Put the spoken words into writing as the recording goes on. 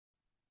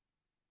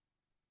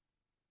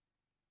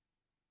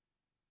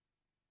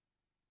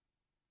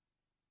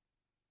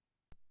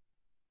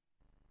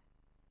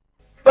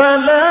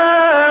فلا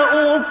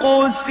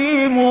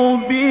أقسم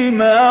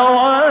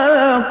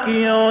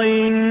بمواقع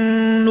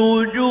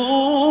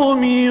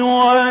النجوم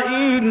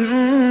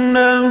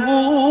وإنه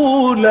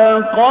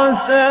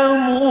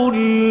لقسم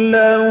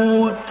لو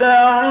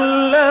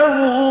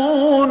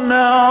تعلمون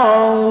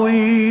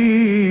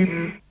عظيم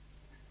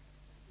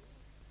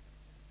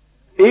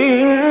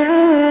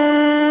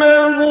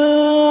إنه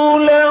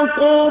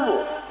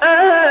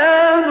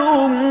لقرآن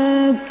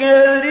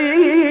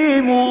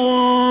كريم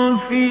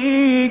في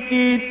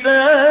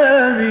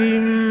كتاب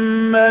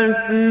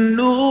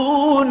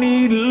مكنون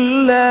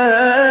لا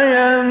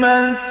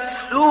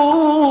يمسه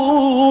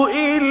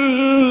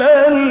إلا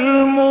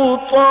المطهرون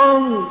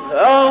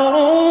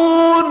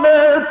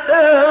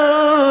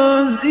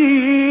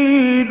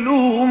تنزيل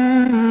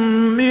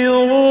من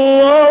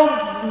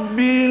رب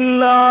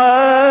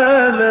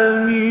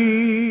العالمين.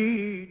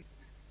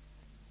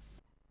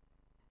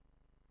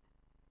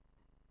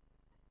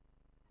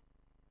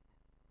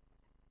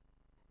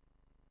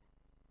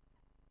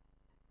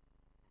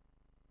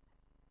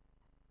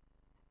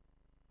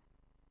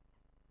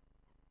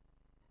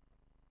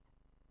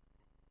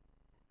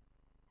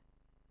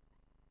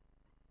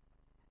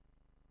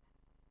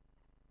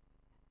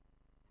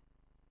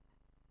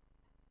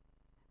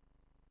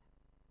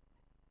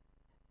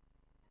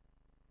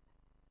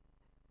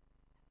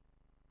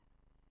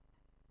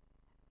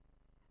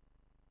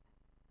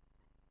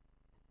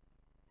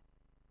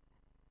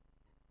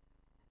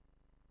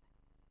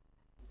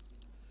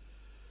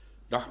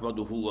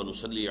 نحمده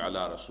ونصلي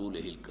على رسوله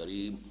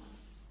الكريم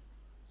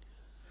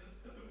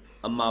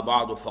اما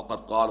بعد فقد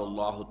قال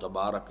الله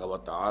تبارك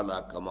وتعالى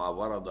كما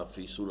ورد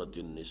في سورة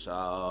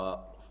النساء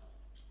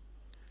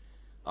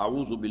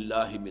اعوذ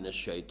بالله من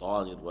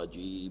الشيطان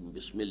الرجيم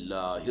بسم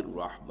الله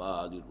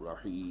الرحمن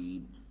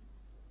الرحيم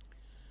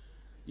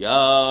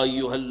يا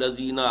ايها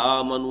الذين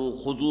آمنوا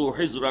خذوا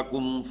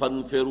حذركم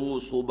فانفروا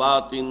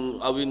ثبات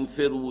او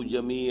انفروا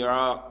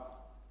جميعا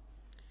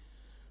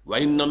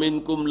وَإِنَّ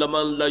مِنْكُمْ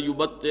لَمَنْ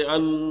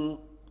لَيُبَطِّئَنَّ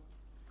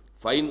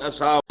فَإِنْ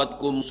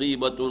أَصَابَتْكُمْ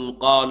مُصِيبَةٌ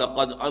قَالَ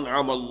قَدْ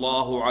أَنْعَمَ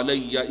اللَّهُ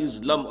عَلَيَّ إِذْ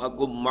لَمْ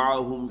أَكُنْ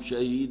مَعَهُمْ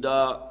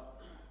شَهِيدًا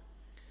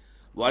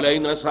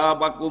وَلَئِنْ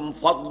أَصَابَكُمْ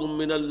فَضْلٌ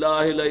مِّنَ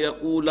اللَّهِ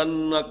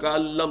لَيَقُولَنَّ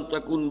كَأَن لَّمْ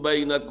تَكُنْ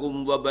بَيْنَكُمْ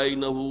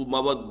وَبَيْنَهُ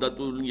مَوَدَّةٌ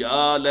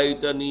يَا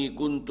لَيْتَنِي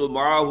كُنْتُ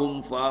مَعَهُمْ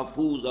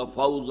فَأَفُوزَ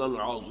فَوْزًا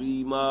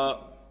عَظِيمًا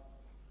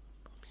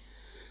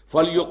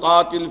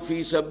فَلْيُقَاتِلْ فِي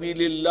سَبِيلِ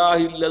اللَّهِ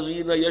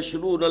الَّذِينَ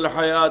يَشْرُونَ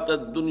الْحَيَاةَ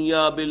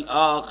الدُّنْيَا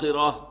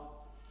بِالْآخِرَةِ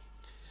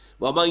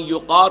وَمَنْ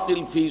يُقَاتِلْ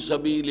فِي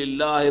سَبِيلِ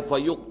اللَّهِ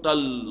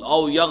فَيُقْتَلْ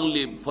أَوْ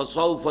يَغْلِبْ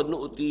فَسَوْفَ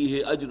نُؤْتِيهِ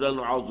أَجْرًا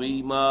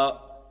عَظِيمًا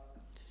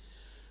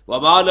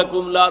وَمَا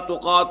لَكُمْ لَا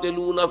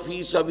تُقَاتِلُونَ فِي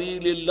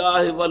سَبِيلِ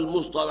اللَّهِ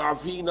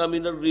وَالْمُسْتَضْعَفِينَ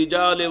مِنَ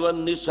الرِّجَالِ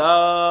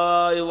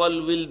وَالنِّسَاءِ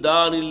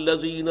وَالْوِلْدَانِ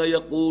الَّذِينَ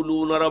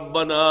يَقُولُونَ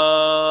رَبَّنَا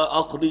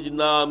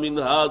أَخْرِجْنَا مِنْ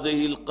هَذِهِ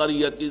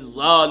الْقَرْيَةِ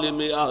الظَّالِمِ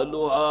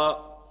أَهْلُهَا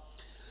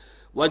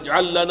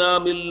وَاجْعَل لَّنَا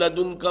مِن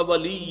لَّدُنكَ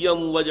وَلِيًّا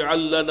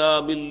وَاجْعَل لَّنَا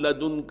مِن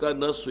لَّدُنكَ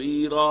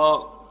نَصِيرًا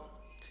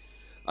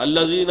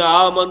الَّذِينَ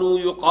آمَنُوا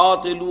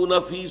يُقَاتِلُونَ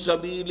فِي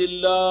سَبِيلِ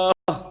اللَّهِ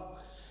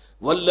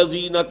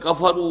والذین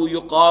کفروا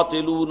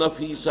یقاتلون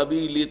فی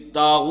سبیل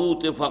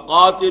الطاغوت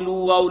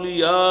فقاتلوا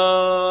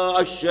اولیاء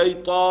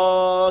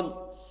الشیطان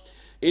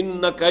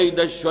ان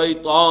کید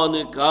الشیطان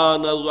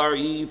کان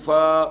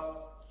ضعیفا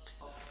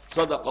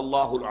صدق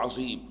اللہ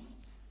العظیم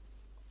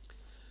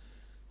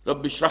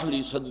رب اشرح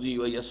لی صدری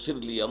ویسر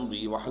لی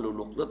امری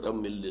واحلل عقدۃ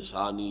من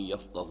لسانی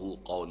یفقہوا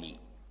قولی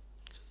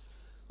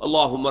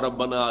اللہم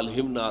ربنا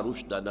الہمنا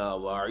رشدنا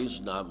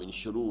واعذنا من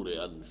شرور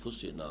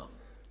انفسنا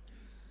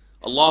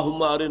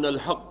اللهم ارنا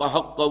الحق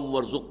حقا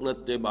وارزقنا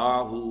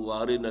اتباعه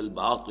وارنا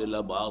الباطل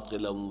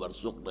باطلا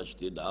وارزقنا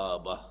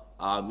اجتنابه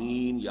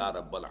آمین یا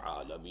رب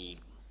العالمین۔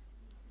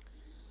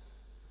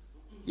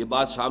 یہ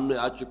بات سامنے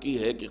آ چکی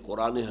ہے کہ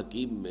قرآن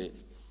حکیم میں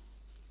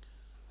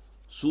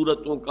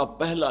سورتوں کا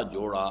پہلا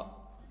جوڑا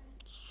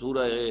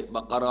سورہ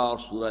بقرہ اور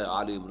سورہ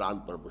آل عمران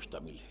پر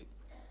مشتمل ہے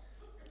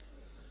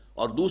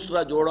اور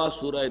دوسرا جوڑا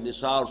سورہ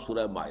نساء اور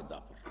سورہ مائدہ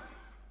پر۔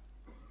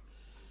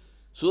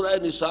 سورہ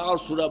نساء اور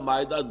سورہ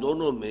مائدہ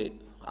دونوں میں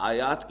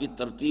آیات کی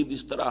ترتیب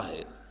اس طرح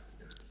ہے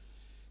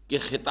کہ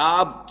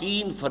خطاب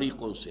تین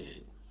فریقوں سے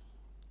ہے: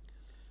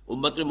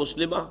 امت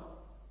مسلمہ،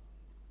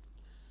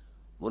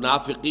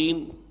 منافقین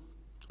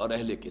اور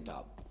اہل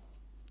کتاب۔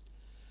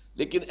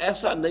 لیکن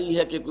ایسا نہیں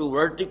ہے کہ کوئی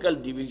ورٹیکل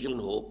ڈویژن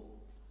ہو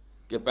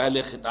کہ پہلے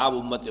خطاب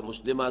امت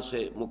مسلمہ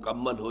سے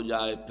مکمل ہو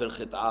جائے، پھر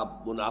خطاب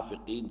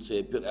منافقین سے،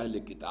 پھر اہل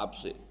کتاب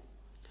سے،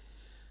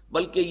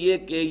 بلکہ یہ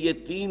کہ یہ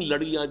تین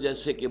لڑیاں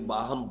جیسے کہ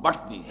باہم بٹ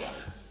دی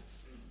جائیں۔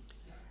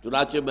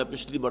 چنانچہ میں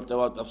پچھلی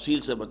مرتبہ تفصیل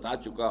سے بتا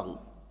چکا ہوں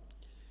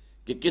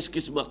کہ کس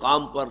کس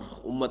مقام پر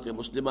امت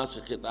مسلمہ سے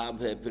خطاب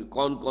ہے، پھر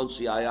کون کون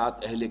سی آیات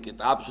اہل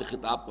کتاب سے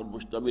خطاب پر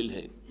مشتمل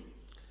ہیں،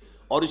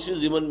 اور اسی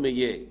ضمن میں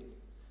یہ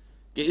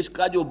کہ اس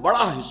کا جو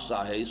بڑا حصہ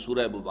ہے اس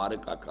سورہ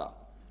مبارکہ کا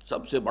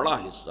سب سے بڑا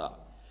حصہ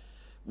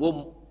وہ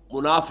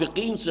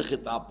منافقین سے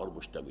خطاب پر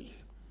مشتمل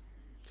ہے،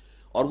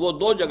 اور وہ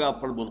دو جگہ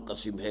پر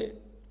منقسم ہے۔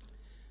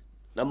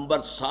 نمبر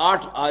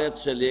 60 آیت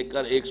سے لے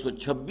کر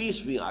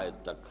 126ویں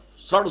آیت تک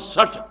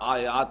 67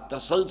 آیات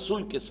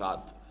تسلسل کے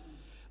ساتھ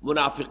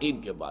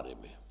منافقین کے بارے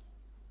میں۔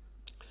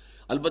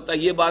 البتہ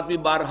یہ بات بھی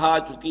بارہا آ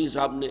چکی ہے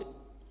سامنے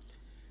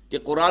کہ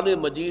قرآن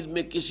مجید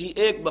میں کسی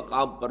ایک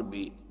مقام پر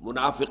بھی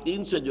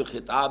منافقین سے جو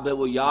خطاب ہے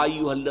وہ یا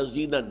ایھا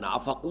الذین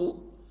نافقوا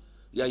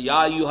یا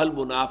ایھا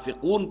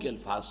المنافقون کے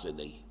الفاظ سے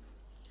نہیں،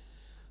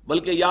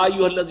 بلکہ یا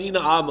ایھا الذین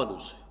آمنوا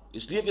سے،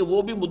 اس لیے کہ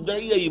وہ بھی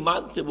مدعی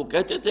ایمان تھے، وہ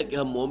کہتے تھے کہ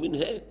ہم مومن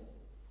ہیں۔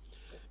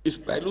 اس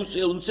پہلو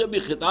سے ان سے بھی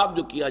خطاب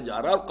جو کیا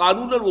جا رہا ہے، اور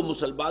قانوناً وہ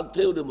مسلمان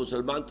تھے، انہیں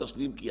مسلمان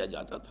تسلیم کیا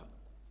جاتا تھا۔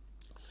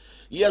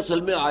 یہ اصل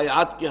میں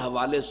آیات کے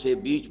حوالے سے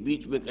بیچ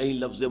بیچ میں کہیں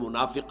لفظ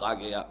منافق آ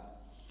گیا۔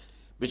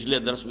 پچھلے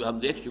درس میں ہم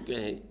دیکھ چکے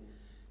ہیں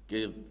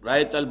کہ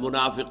رأیت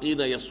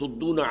المنافقین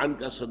یصدون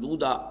عنک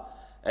صدودا،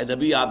 اے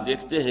نبی آپ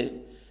دیکھتے ہیں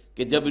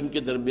کہ جب ان کے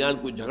درمیان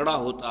کوئی جھگڑا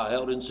ہوتا ہے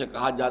اور ان سے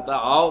کہا جاتا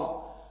آؤ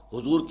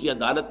حضور کی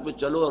عدالت میں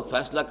چلو اور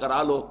فیصلہ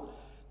کرا لو،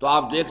 تو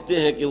آپ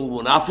دیکھتے ہیں کہ وہ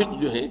منافق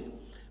جو ہیں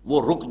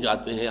وہ رک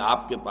جاتے ہیں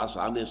آپ کے پاس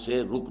آنے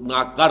سے،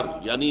 رکنا کر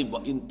یعنی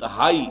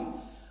انتہائی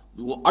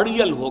وہ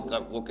اڑیل ہو کر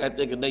وہ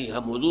کہتے ہیں کہ نہیں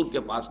ہم حضور کے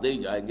پاس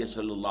نہیں جائیں گے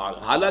صلی اللہ علیہ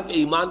وسلم، حالانکہ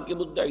ایمان کے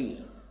مدعی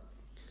ہیں۔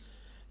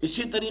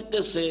 اسی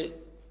طریقے سے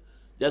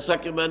جیسا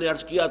کہ میں نے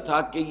عرض کیا تھا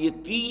کہ یہ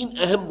 3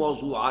 اہم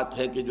موضوعات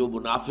ہیں کہ جو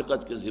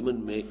منافقت کے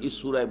ضمن میں اس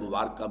سورہ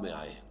مبارکہ میں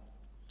آئے ہیں۔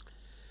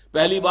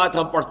 پہلی بات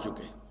ہم پڑھ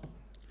چکے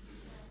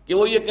کہ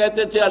وہ یہ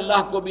کہتے تھے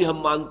اللہ کو بھی ہم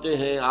مانتے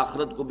ہیں،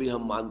 آخرت کو بھی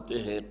ہم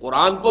مانتے ہیں،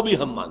 قرآن کو بھی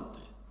ہم مانتے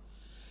ہیں،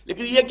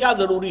 لیکن یہ کیا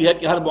ضروری ہے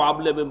کہ ہر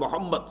معاملے میں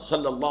محمد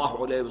صلی اللہ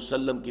علیہ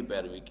وسلم کی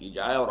پیروی کی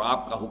جائے اور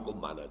آپ کا حکم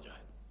مانا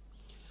جائے۔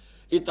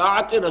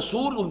 اطاعت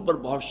رسول ان پر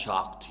بہت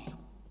شاق تھی،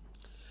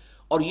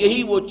 اور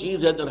یہی وہ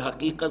چیز ہے در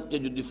حقیقت کے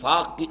جو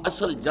نفاق کی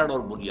اصل جڑ اور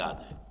بنیاد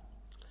ہے۔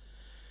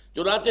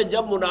 چنانچہ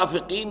جب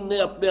منافقین نے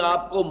اپنے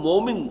آپ کو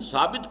مومن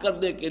ثابت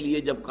کرنے کے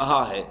لیے جب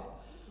کہا ہے،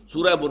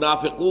 سورہ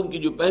منافقون کی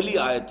جو پہلی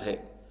آیت ہے،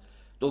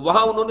 تو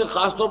وہاں انہوں نے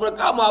خاص طور پر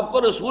کہا ہم آپ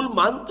کو رسول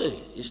مانتے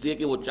ہیں، اس لیے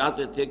کہ وہ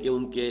چاہتے تھے کہ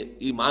ان کے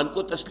ایمان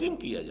کو تسلیم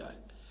کیا جائے۔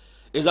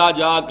 اذا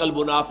جاءک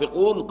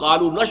المنافقون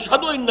قالوا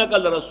نشهد انک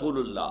لرسول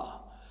اللہ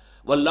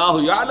واللہ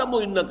یعلم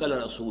انک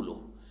لرسولہ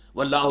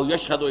واللہ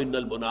یشہد ان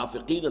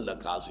المنافقین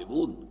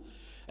لکاذبون۔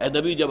 اے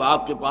نبی جب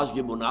آپ کے پاس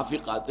یہ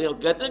منافق آتے ہیں اور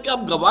کہتے ہیں کہ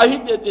ہم گواہی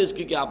دیتے ہیں اس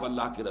کی کہ آپ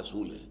اللہ کے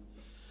رسول ہیں،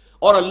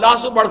 اور اللہ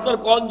سے بڑھ کر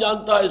کون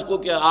جانتا ہے اس کو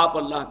کہ آپ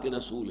اللہ کے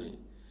رسول ہیں،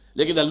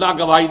 لیکن اللہ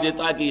گواہی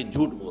دیتا ہے کہ یہ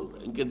جھوٹ بول رہے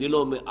ہیں، ان کے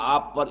دلوں میں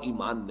آپ پر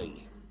ایمان نہیں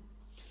ہے۔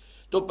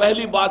 تو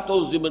پہلی بات تو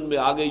اس ضمن میں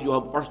آ گئی جو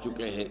ہم پڑھ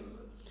چکے ہیں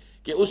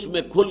کہ اس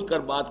میں کھل کر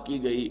بات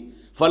کی گئی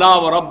فلا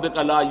وربک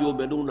لا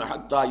یؤمنون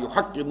حتی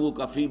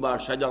یحکموک فیما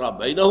شجر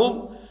بینہم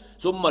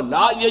ثم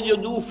لا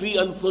یجدوا فی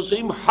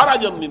انفسہم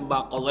حرجا مما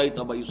قضیت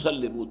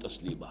ویسلموا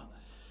تسلیما۔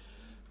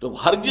 تو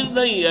ہرگز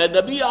نہیں ہے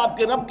نبی، آپ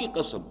کے رب کی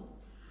قسم،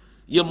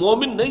 یہ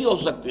مومن نہیں ہو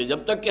سکتے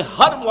جب تک کہ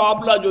ہر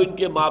معاملہ جو ان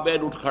کے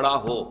مابین اٹھ کھڑا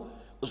ہو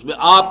اس میں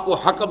آپ کو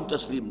حکم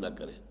تسلیم نہ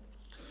کریں،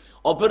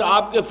 اور پھر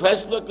آپ کے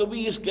فیصلے کو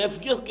بھی اس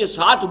کیفیت کے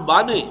ساتھ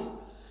مانیں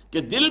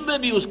کہ دل میں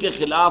بھی اس کے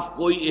خلاف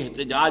کوئی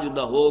احتجاج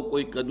نہ ہو،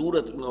 کوئی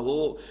کدورت نہ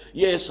ہو،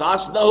 یہ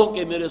احساس نہ ہو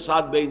کہ میرے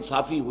ساتھ بے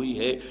انصافی ہوئی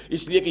ہے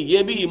اس لیے کہ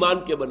یہ بھی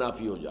ایمان کے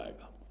منافی ہو جائے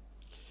گا۔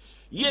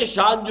 یہ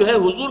شان جو ہے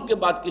حضور کے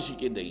بعد کسی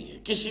کی نہیں ہے،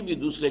 کسی بھی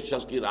دوسرے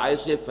شخص کی رائے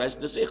سے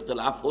فیصلے سے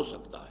اختلاف ہو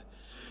سکتا ہے،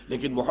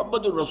 لیکن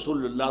محمد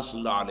الرسول اللہ صلی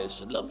اللہ علیہ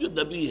وسلم جو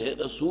نبی ہے،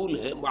 رسول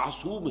ہے،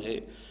 معصوم ہے،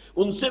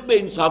 ان سے بے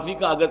انصافی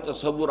کا اگر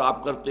تصور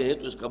آپ کرتے ہیں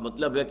تو اس کا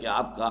مطلب ہے کہ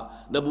آپ کا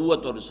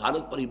نبوت اور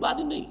رسالت پر ایمان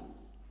ہی نہیں۔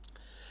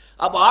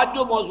 اب آج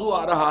جو موضوع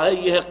آ رہا ہے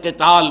یہ ہے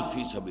قتال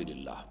فی سبیل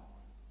اللہ۔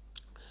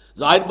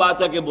 ظاہر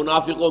بات ہے کہ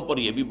منافقوں پر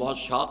یہ بھی بہت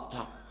شوق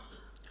تھا،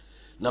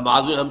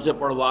 نمازیں ہم سے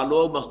پڑھوا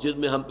لو، مسجد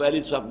میں ہم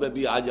پہلی صف میں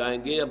بھی آ جائیں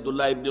گے،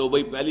 عبداللہ ابن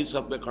ابی پہلی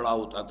صف میں کھڑا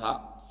ہوتا تھا،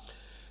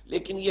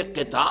 لیکن یہ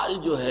قتال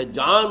جو ہے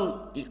جان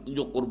کی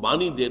جو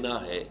قربانی دینا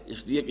ہے،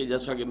 اس لیے کہ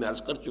جیسا کہ میں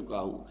عرض کر چکا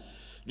ہوں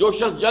جو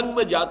شخص جنگ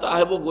میں جاتا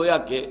ہے وہ گویا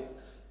کہ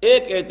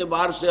ایک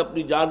اعتبار سے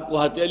اپنی جان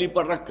کو ہتھیلی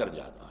پر رکھ کر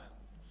جاتا ہے،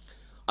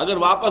 اگر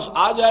واپس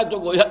آ جائے تو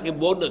گویا کہ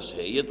بونس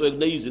ہے، یہ تو ایک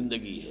نئی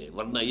زندگی ہے،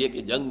 ورنہ یہ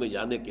کہ جنگ میں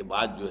جانے کے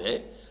بعد جو ہے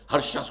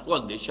ہر شخص کو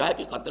اندیشہ ہے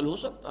کہ قتل ہو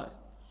سکتا ہے۔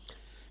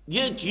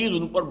 یہ چیز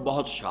ان پر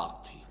بہت شاق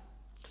تھی،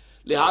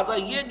 لہذا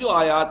یہ جو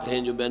آیات ہیں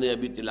جو میں نے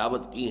ابھی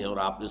تلاوت کی ہیں اور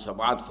آپ نے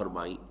سماعت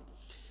فرمائی،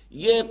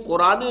 یہ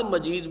قرآن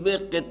مجید میں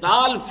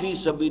قتال فی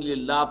سبیل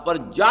اللہ پر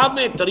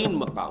جامع ترین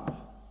مقام ہے،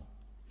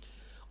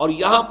 اور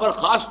یہاں پر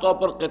خاص طور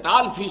پر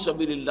قتال فی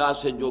سبیل اللہ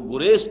سے جو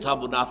گریز تھا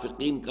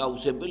منافقین کا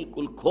اسے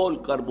بالکل کھول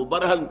کر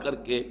مبرہن کر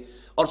کے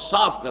اور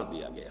صاف کر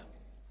دیا گیا۔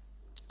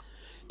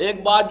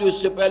 ایک بات جو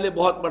اس سے پہلے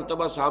بہت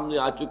مرتبہ سامنے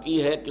آ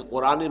چکی ہے کہ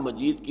قرآن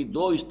مجید کی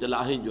 2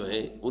 اصطلاحیں جو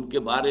ہیں ان کے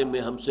بارے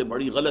میں ہم سے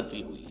بڑی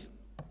غلطی ہوئی ہے،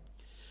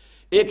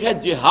 ایک ہے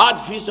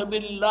جہاد فی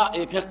سبیل اللہ،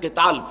 ایک ہے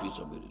قتال فی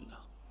سبیل اللہ۔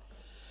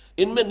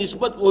 ان میں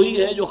نسبت وہی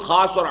ہے جو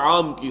خاص اور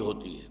عام کی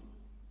ہوتی ہے،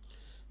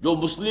 جو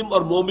مسلم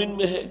اور مومن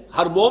میں ہے،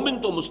 ہر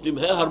مومن تو مسلم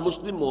ہے، ہر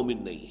مسلم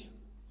مومن نہیں ہے۔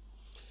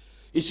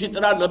 اسی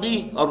طرح نبی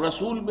اور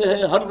رسول میں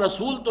ہے، ہر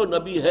رسول تو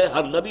نبی ہے،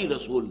 ہر نبی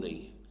رسول نہیں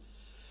ہے۔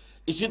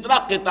 اسی طرح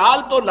قتال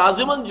تو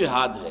لازماً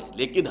جہاد ہے،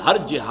 لیکن ہر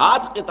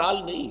جہاد قتال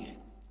نہیں ہے،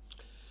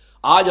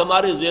 آج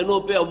ہمارے ذہنوں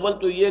پہ اول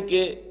تو یہ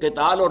کہ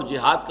قتال اور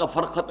جہاد کا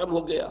فرق ختم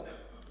ہو گیا،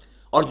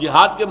 اور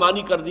جہاد کے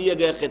معنی کر دیے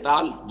گئے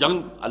قتال،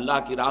 جنگ، اللہ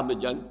کی راہ میں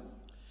جنگ۔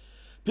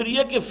 پھر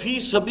یہ کہ فی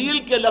سبیل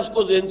کے لفظ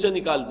کو ذہن سے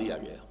نکال دیا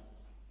گیا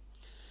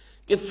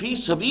کہ فی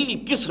سبیل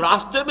کس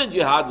راستے میں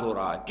جہاد ہو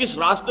رہا ہے، کس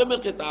راستے میں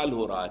قتال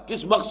ہو رہا ہے،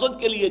 کس مقصد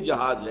کے لیے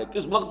جہاد ہے،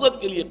 کس مقصد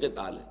کے لیے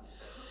قتال ہے۔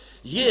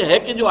 یہ ہے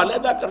کہ جو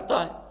علیحدہ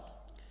کرتا ہے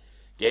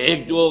کہ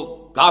ایک جو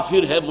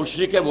کافر ہے،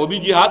 مشرک ہے، وہ بھی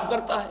جہاد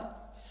کرتا ہے،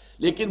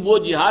 لیکن وہ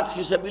جہاد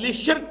فی سبیل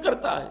شرک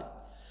کرتا ہے،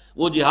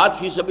 وہ جہاد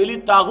فی سبیل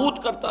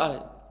طاغوت کرتا ہے،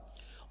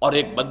 اور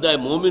ایک بندہ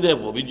مومن ہے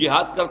وہ بھی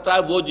جہاد کرتا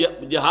ہے، وہ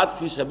جہاد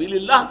فی سبیل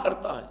اللہ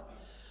کرتا ہے،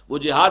 وہ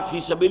جہاد فی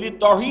سبیل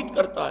توحید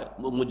کرتا ہے،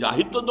 وہ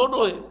مجاہد تو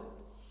دونوں ہیں۔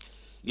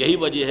 یہی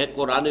وجہ ہے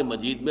قرآن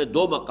مجید میں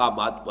دو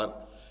مقامات پر،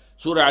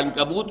 سورہ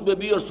عنکبوت میں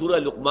بھی اور سورہ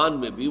لقمان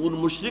میں بھی، ان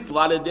مشرک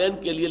والدین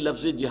کے لیے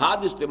لفظ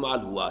جہاد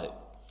استعمال ہوا ہے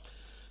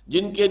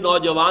جن کے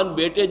نوجوان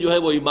بیٹے جو ہے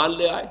وہ ایمان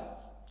لے آئے،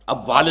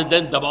 اب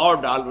والدین دباؤ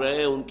ڈال رہے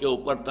ہیں، ان کے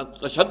اوپر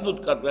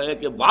تشدد کر رہے ہیں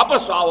کہ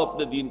واپس آؤ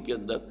اپنے دین کے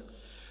اندر،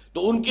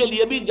 تو ان کے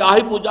لیے بھی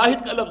جاہد مجاہد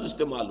کا لفظ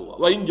استعمال ہوا۔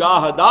 وَإِن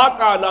جَاهَدَاكَ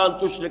عَلَىٰ أَن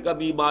تُشْرِكَ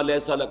بِي مَا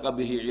لَيْسَ لَكَ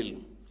بِهِ عِلْمٌ،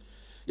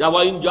 یا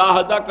وَإِن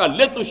جَاهَدَاكَ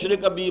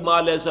لِتُشْرِكَ بِي مَا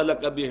لَيْسَ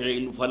لَكَ بِهِ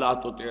عِلْمٌ فَلَا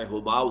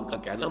تُطِعْهُمَا، ان کا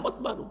کہنا مت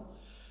مانو،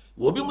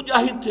 وہ بھی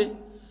مجاہد تھے۔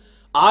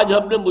 آج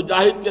ہم نے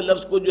مجاہد کے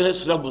لفظ کو جو ہے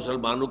صرف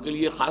مسلمانوں کے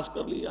لیے خاص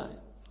کر لیا ہے،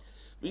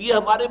 تو یہ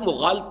ہمارے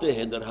مغالطے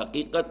ہیں در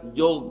حقیقت،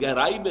 جو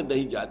گہرائی میں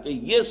نہیں جاتے۔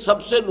 یہ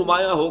سب سے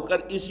نمایاں ہو کر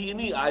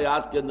انہی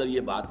آیات کے اندر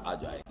یہ بات آ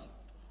جائے گی۔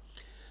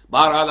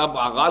 بہرحال اب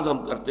آغاز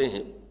ہم کرتے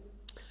ہیں۔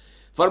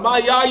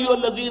 فرمایا یا ایھا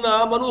الذین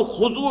آمنوا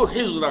خذوا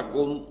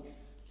حذرکم،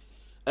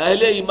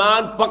 اہل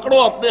ایمان پکڑو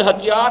اپنے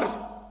ہتھیار،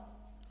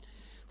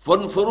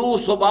 فانفروا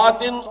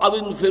ثبات او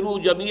انفروا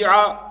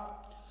جمیعا،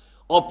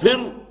 اور پھر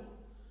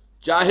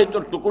چاہے تو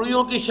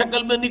ٹکڑیوں کی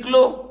شکل میں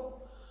نکلو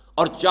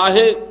اور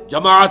چاہے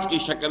جماعت کی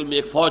شکل میں،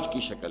 ایک فوج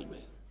کی شکل میں۔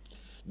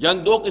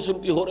 جنگ دو قسم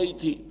کی ہو رہی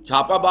تھی،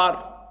 چھاپہ مار،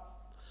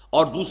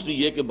 اور دوسری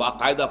یہ کہ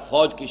باقاعدہ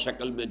فوج کی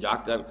شکل میں جا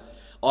کر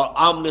اور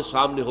آمنے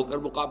سامنے ہو کر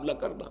مقابلہ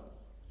کرنا۔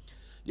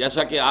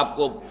 جیسا کہ آپ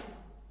کو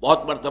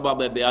بہت مرتبہ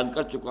میں بیان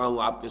کر چکا ہوں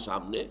آپ کے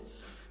سامنے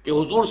کہ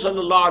حضور صلی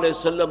اللہ علیہ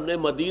وسلم نے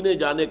مدینے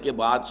جانے کے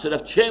بعد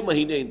صرف 6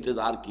 مہینے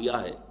انتظار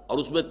کیا ہے، اور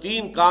اس میں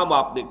 3 کام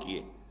آپ نے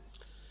کیے۔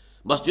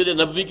 مسجد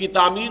نبوی کی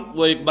تعمیر،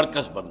 وہ ایک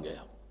مرکز بن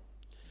گیا،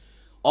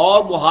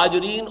 اور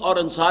مہاجرین اور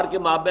انصار کے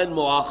مابین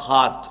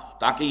مواخات،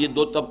 تاکہ یہ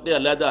دو طبقے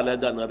علیحدہ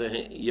علیحدہ نہ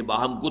رہیں، یہ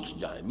باہم گتھ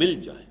جائیں، مل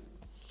جائیں،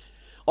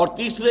 اور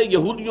تیسرے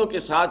یہودیوں کے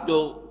ساتھ جو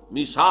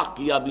میثاق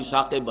کیا،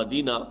 میثاق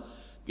مدینہ،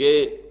 کہ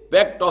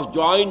pact of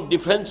joint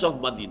defence of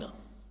Medina,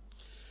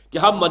 کہ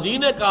ہم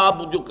مدینے کا آپ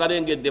جو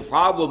کریں گے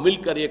دفاع، وہ مل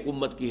کر ایک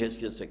امت کی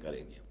حیثیت سے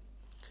کریں گے۔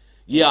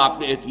 یہ آپ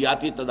نے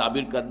احتیاطی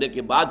تدابیر کرنے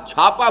کے بعد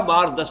چھاپہ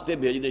مار دستے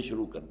بھیجنے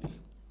شروع کر دیے۔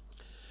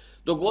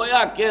 تو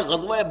گویا کہ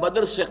غزوہ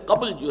بدر سے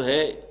قبل جو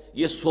ہے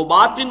یہ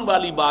صباتن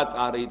والی بات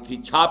آ رہی تھی،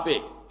 چھاپے،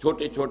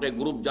 چھوٹے چھوٹے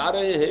گروپ جا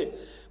رہے ہیں،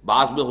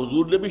 بعض میں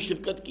حضور نے بھی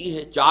شرکت کی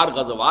ہے، 4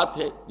 غزوات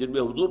ہیں جن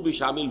میں حضور بھی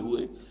شامل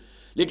ہوئے،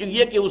 لیکن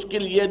یہ کہ اس کے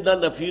لیے نہ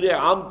نفیر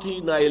عام تھی،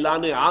 نہ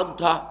اعلان عام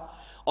تھا،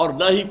 اور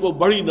نہ ہی کوئی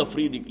بڑی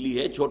نفری نکلی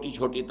ہے، چھوٹی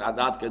چھوٹی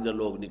تعداد کے اندر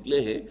لوگ نکلے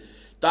ہیں،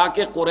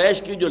 تاکہ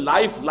قریش کی جو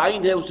لائف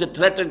لائن ہے اسے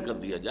تھریٹن کر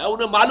دیا جائے،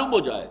 انہیں معلوم ہو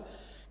جائے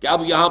کہ اب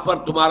یہاں پر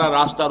تمہارا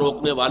راستہ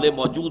روکنے والے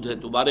موجود ہیں،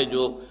 تمہارے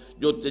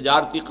جو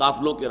تجارتی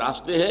قافلوں کے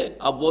راستے ہیں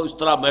اب وہ اس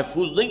طرح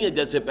محفوظ نہیں ہے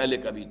جیسے پہلے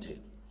کبھی تھے۔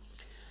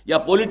 یا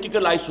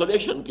پولیٹیکل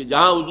آئسولیشن، کہ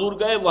جہاں حضور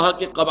گئے وہاں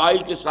کے قبائل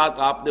کے ساتھ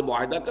آپ نے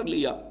معاہدہ کر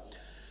لیا،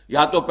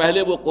 یا تو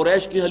پہلے وہ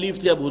قریش کے حلیف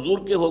تھے اب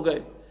حضور کے ہو گئے،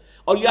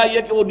 اور یا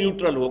یہ کہ وہ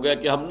نیوٹرل ہو گئے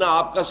کہ ہم نہ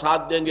آپ کا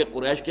ساتھ دیں گے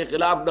قریش کے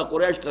خلاف، نہ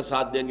قریش کا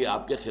ساتھ دیں گے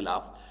آپ کے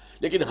خلاف۔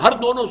 لیکن ہر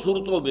دونوں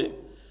صورتوں میں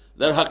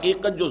در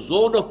حقیقت جو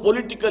زون آف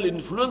پولیٹیکل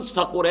انفلوئنس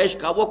تھا قریش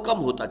کا وہ کم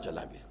ہوتا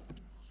چلا گیا۔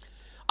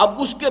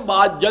 اب اس کے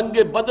بعد جنگ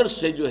بدر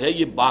سے جو ہے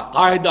یہ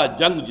باقاعدہ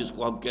جنگ جس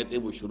کو ہم کہتے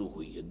ہیں وہ شروع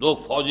ہوئی ہے، 2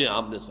 فوجیں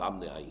آمنے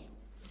سامنے آئی ہیں،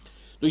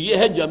 تو یہ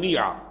ہے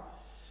جمیعہ۔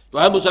 تو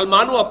اے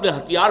مسلمانوں اپنے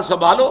ہتھیار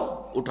سنبھالو،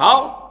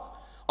 اٹھاؤ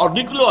اور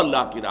نکلو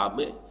اللہ کی راہ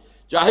میں،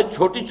 چاہے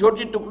چھوٹی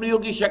چھوٹی ٹکڑیوں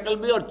کی شکل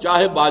میں اور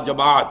چاہے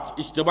باجماعت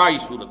اجتماعی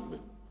صورت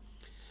میں۔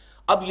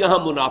 اب یہاں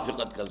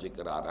منافقت کا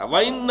ذکر آ رہا ہے،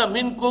 وَإِنَّ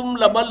مِنْكُمْ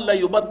لَمَن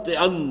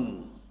لَّيُبَطِّئَنَّ،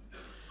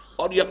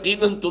 اور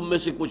یقیناً تم میں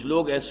سے کچھ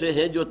لوگ ایسے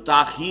ہیں جو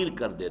تاخیر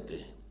کر دیتے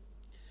ہیں،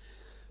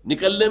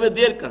 نکلنے میں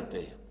دیر کرتے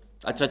ہیں۔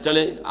 اچھا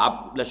چلیں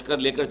آپ لشکر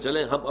لے کر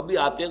چلیں، ہم ابھی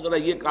آتے ہیں، ذرا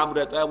یہ کام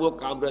رہتا ہے، وہ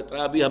کام رہتا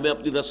ہے، ابھی ہمیں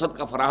اپنی رسد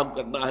کا فراہم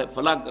کرنا ہے،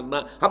 فلاں کرنا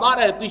ہے، ہم آ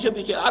رہے ہیں، پیچھے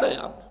پیچھے آ رہے ہیں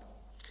آپ،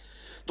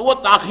 تو وہ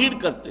تاخیر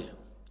کرتے ہیں۔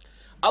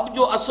 اب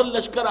جو اصل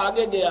لشکر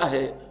آگے گیا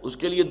ہے اس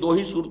کے لیے 2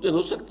 ہی صورتیں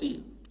ہو سکتی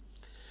ہیں،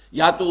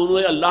 یا تو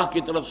انہیں اللہ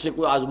کی طرف سے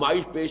کوئی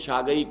آزمائش پیش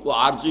آ گئی، کوئی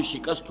عارضی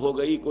شکست ہو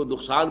گئی، کوئی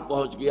نقصان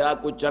پہنچ گیا،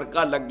 کوئی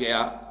چرکا لگ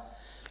گیا،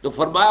 تو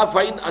فرمایا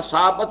فَإِنْ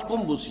أَصَابَتْكُمْ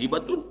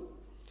مُصِیبَةٌ،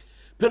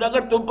 پھر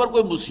اگر تم پر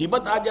کوئی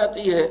مصیبت آ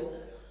جاتی ہے،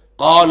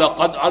 قَالَ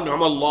قَدْ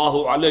أَنْعَمَ اللَّهُ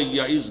عَلَيَّ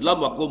إِذْ لَمْ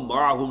أَكُن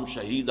مَّعَهُمْ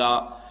شَهِيدًا،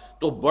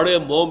 تو بڑے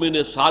مومن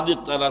صادق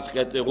طرح سے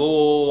کہتے ہیں،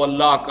 او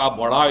اللہ کا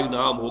بڑا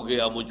انعام ہو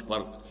گیا مجھ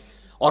پر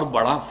اور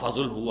بڑا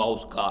فضل ہوا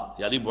اس کا،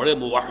 یعنی بڑے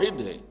موحد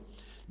ہیں،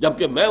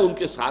 جبکہ میں ان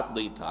کے ساتھ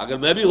نہیں تھا، اگر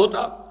میں بھی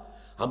ہوتا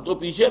ہم تو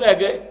پیچھے رہ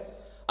گئے،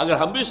 اگر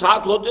ہم بھی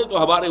ساتھ ہوتے تو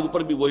ہمارے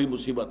اوپر بھی وہی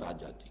مصیبت آ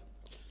جاتی۔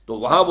 تو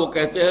وہاں وہ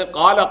کہتے ہیں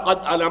قال قد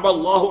انعم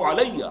اللہ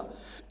علیہ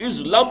اذ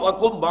لم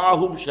اکن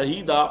معہم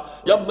شہیدا،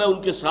 جب میں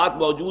ان کے ساتھ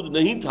موجود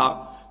نہیں تھا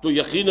تو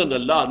یقیناً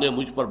اللہ نے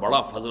مجھ پر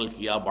بڑا فضل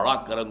کیا، بڑا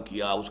کرم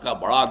کیا،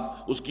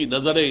 اس کی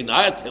نظر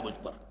عنایت ہے مجھ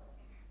پر۔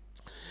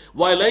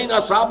 وَإِلَيْنَ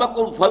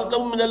أَصَابَكُمْ فَضْلٌ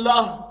مِّنَ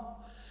اللَّهِ،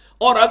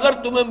 اور اگر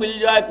تمہیں مل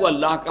جائے کوئی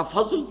اللہ کا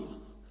فضل،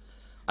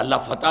 اللہ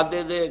فتح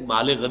دے دے،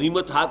 مال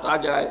غنیمت ہاتھ آ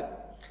جائے،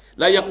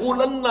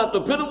 لَيَقُولَنَّ، تو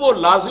پھر وہ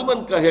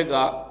لازماً کہے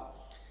گا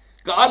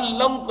كَأَن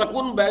لَّمْ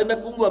تَكُن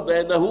بَيْنَكُمْ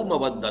وَبَيْنَهُ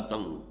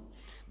مَوَدَّةٌ،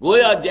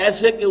 گویا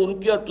جیسے کہ ان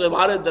کے اور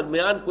تمہارے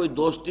درمیان کوئی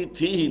دوستی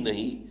تھی ہی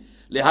نہیں،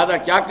 لہذا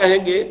کیا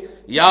کہیں گے،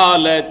 یا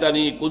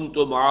لیتنی کنت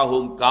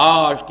معہم،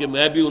 کاش کہ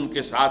میں بھی ان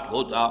کے ساتھ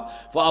ہوتا،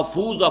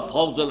 فافوز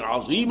فوزا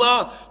عظیما،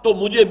 تو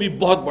مجھے بھی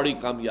بہت بڑی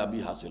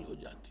کامیابی حاصل ہو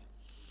جاتی۔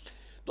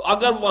 تو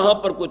اگر وہاں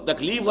پر کوئی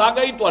تکلیف آ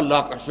گئی تو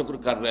اللہ کا شکر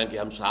کر رہے ہیں کہ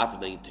ہم ساتھ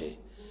نہیں تھے،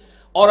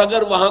 اور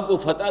اگر وہاں کو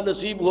فتح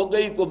نصیب ہو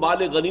گئی، کو مال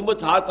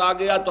غنیمت ہاتھ آ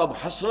گیا، تو اب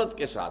حسرت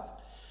کے ساتھ،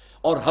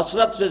 اور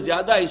حسرت سے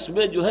زیادہ اس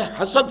میں جو ہے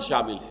حسد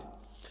شامل ہے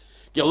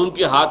کہ ان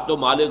کے ہاتھ تو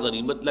مال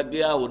غنیمت لگ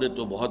گیا، انہیں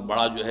تو بہت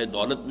بڑا جو ہے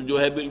دولت جو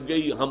ہے مل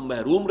گئی، ہم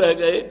محروم رہ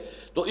گئے۔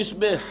 تو اس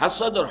میں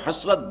حسد اور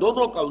حسرت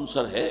دونوں کا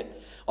عنصر ہے،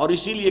 اور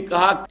اسی لیے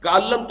کہا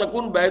کأن لم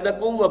تکن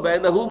بینکم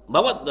وبینہ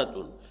مودۃ،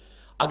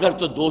 اگر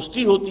تو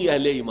دوستی ہوتی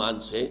اہل ایمان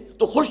سے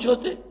تو خوش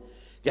ہوتے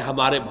کہ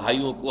ہمارے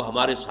بھائیوں کو،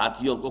 ہمارے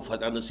ساتھیوں کو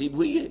فتح نصیب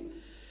ہوئی ہے،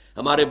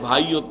 ہمارے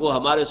بھائیوں کو،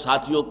 ہمارے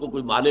ساتھیوں کو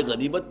کوئی مال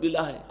غنیمت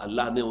ملا ہے،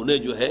 اللہ نے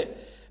انہیں جو ہے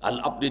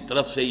اپنی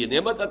طرف سے یہ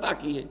نعمت عطا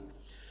کی ہے۔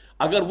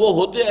 اگر وہ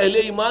ہوتے اہل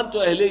ایمان تو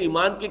اہل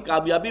ایمان کی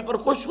کامیابی پر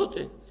خوش ہوتے،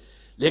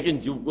 لیکن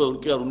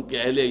چونکہ ان کے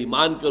اہل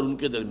ایمان کے اور ان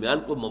کے درمیان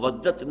کوئی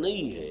مودت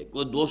نہیں ہے،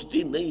 کوئی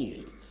دوستی نہیں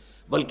ہے،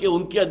 بلکہ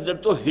ان کے اندر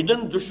تو ہڈن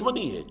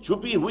دشمنی ہے،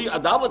 چھپی ہوئی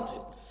عداوت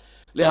ہے،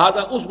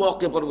 لہذا اس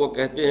موقع پر وہ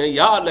کہتے ہیں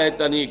یا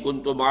لیتنی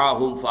کنت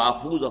معہم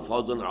فافوز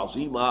فوزا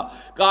عظیما،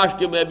 کاش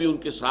کہ میں بھی ان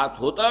کے ساتھ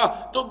ہوتا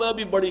تو میں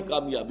بھی بڑی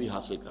کامیابی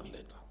حاصل کر لیتا۔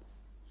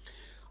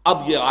 اب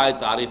یہ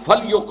آیت آ رہی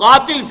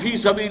فَلْيُقَاتِلْ فِي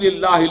سَبِيلِ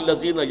اللَّهِ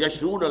الَّذِينَ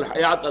يَشْرُونَ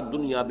الْحَيَاةَ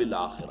الدُّنْيَا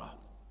بِالْآخِرَةِ،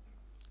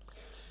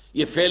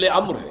 یہ فعل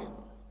امر ہے،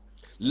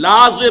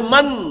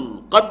 لازماً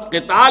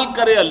قتال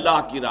کرے اللہ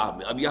کی راہ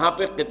میں۔ اب یہاں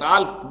پہ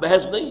قتال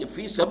بحث نہیں ہے،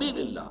 فی سبیل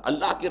اللہ،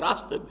 اللہ کے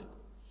راستے میں،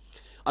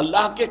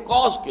 اللہ کے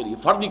کاز کے لیے،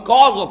 فار دی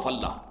کاز آف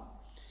اللہ،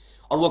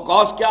 اور وہ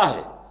کاز کیا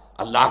ہے؟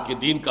 اللہ کے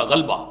دین کا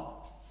غلبہ،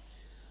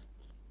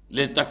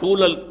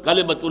 لِتَكُونَ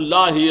كَلِمَةُ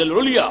اللَّهِ هِيَ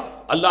الْعُلْيَا،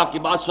 اللہ کی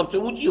بات سب سے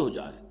اونچی ہو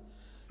جائے،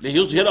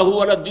 لِيُظْهِرَهُ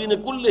عَلَى الدِّينِ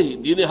كُلِّهِ،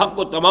 دین حق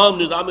کو تمام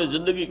نظام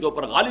زندگی کے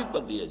اوپر غالب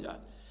کر دیا جائے،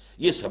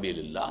 یہ سبیل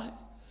اللہ ہے،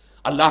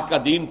 اللہ کا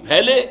دین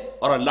پھیلے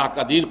اور اللہ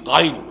کا دین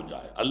قائم ہو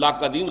جائے، اللہ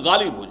کا دین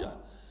غالب ہو جائے،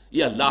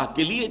 یہ اللہ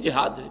کے لیے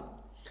جہاد ہے۔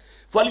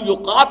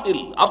 فَلْيُقَاتِلْ،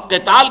 اب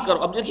قتال کرو۔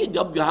 اب دیکھیے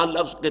جب یہاں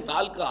لفظ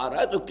قتال کا آ رہا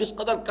ہے تو کس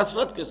قدر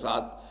کثرت کے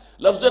ساتھ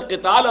لفظ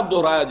قتال اب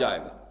دہرایا جائے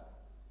گا۔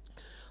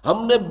 ہم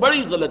نے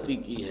بڑی غلطی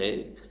کی ہے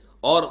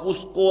اور اس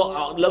کو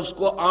لفظ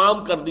کو عام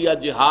کر دیا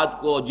جہاد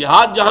کو،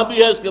 جہاد جہاں بھی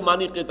ہے اس کے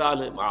معنی قتال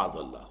ہے، معاذ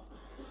اللہ۔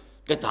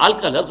 قتال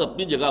کا لفظ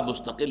اپنی جگہ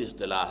مستقل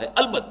اصطلاح ہے،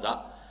 البتہ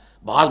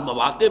بعض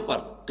مواقع پر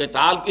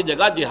قتال کی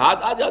جگہ جہاد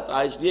آ جاتا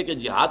ہے، اس لیے کہ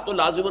جہاد تو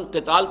لازماً،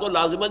 قتال تو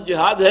لازماً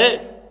جہاد ہے،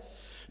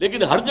 لیکن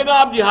ہر جگہ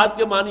آپ جہاد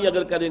کے معنی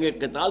اگر کریں گے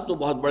قتال تو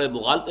بہت بڑے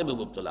مغالطے میں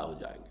مبتلا ہو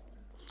جائیں گے۔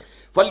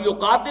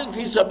 فَلْيُقَاتِلْ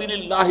فِي سَبِيلِ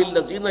اللَّهِ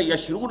الَّذِينَ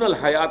يَشْرُونَ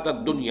الْحَيَاةَ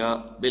الدُّنْيَا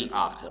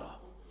بِالْآخِرَةِ،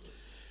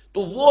 تو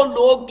وہ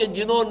لوگ کہ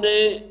جنہوں نے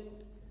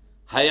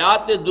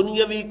حیات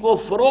دنیاوی کو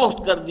فروخت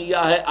کر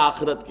دیا ہے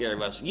آخرت کے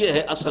عوض، یہ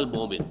ہے اصل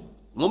مومن۔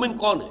 مومن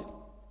کون ہے؟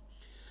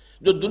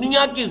 جو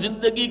دنیا کی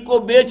زندگی کو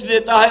بیچ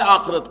دیتا ہے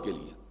آخرت کے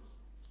لیے،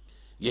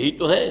 یہی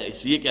تو ہے، اس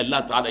لیے کہ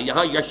اللہ تعالیٰ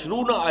یہاں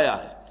یشرونا آیا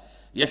ہے،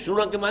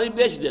 یشرونا کے معنی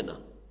بیچ دینا،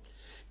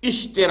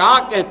 اشترا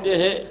کہتے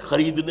ہیں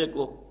خریدنے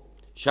کو،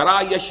 شرا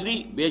یشری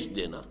بیچ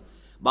دینا،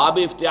 باب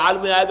افتعال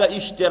میں آئے گا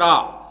اشترا،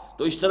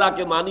 تو اشترا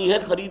کے معنی ہے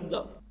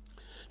خریدنا۔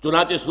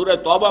 چنانچہ سورہ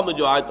توبہ میں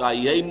جو آیت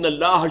آئی ہے ان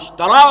اللہ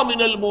اشترا من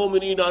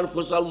المؤمنین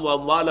انفسهم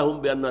واموالهم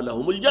بان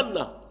لهم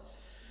الجنہ،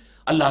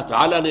 اللہ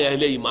تعالیٰ نے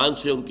اہل ایمان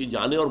سے ان کی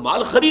جانیں اور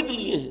مال خرید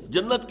لیے ہیں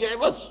جنت کے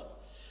عوض۔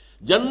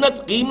 جنت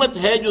قیمت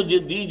ہے جو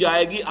دی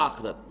جائے گی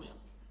آخرت میں،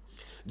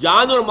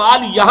 جان اور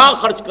مال یہاں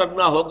خرچ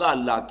کرنا ہوگا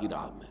اللہ کی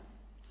راہ میں۔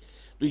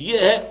 تو یہ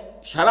ہے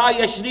شرا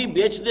یشری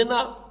بیچ دینا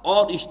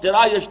اور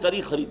اشترا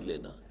یشتری خرید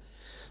لینا۔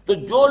 تو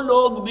جو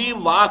لوگ بھی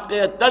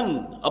واقعتاً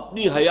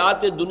اپنی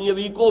حیات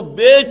دنیاوی کو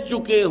بیچ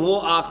چکے ہوں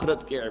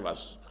آخرت کے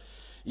عوض،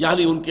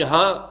 یعنی ان کے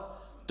ہاں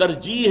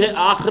ترجیح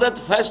آخرت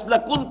فیصلہ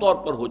کن طور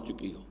پر ہو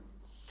چکی ہو،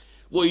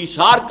 وہ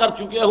ایثار کر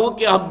چکے ہوں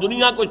کہ ہم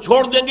دنیا کو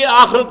چھوڑ دیں گے،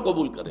 آخرت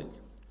قبول کریں گے،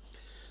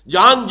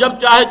 جان جب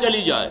چاہے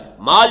چلی جائے،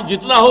 مال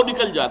جتنا ہو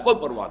نکل جائے، کوئی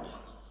پرواہ نہیں،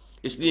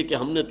 اس لیے کہ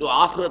ہم نے تو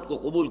آخرت کو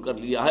قبول کر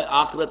لیا ہے،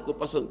 آخرت کو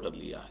پسند کر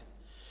لیا ہے۔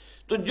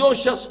 تو جو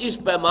شخص اس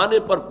پیمانے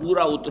پر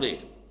پورا اترے،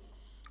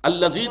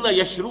 الذین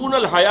یشرون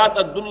الحیات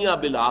الدنیا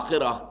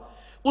بالآخرہ،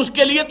 اس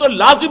کے لیے تو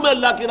لازم ہے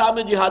اللہ کی راہ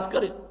میں جہاد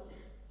کرے،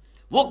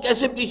 وہ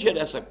کیسے پیچھے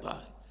رہ سکتا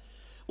ہے؟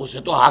 اسے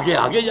تو آگے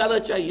آگے جانا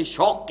چاہیے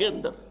شوق کے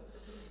اندر،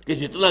 کہ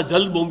جتنا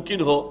جلد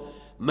ممکن ہو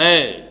میں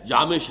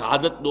جام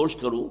شہادت نوش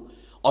کروں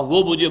اور وہ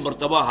مجھے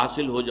مرتبہ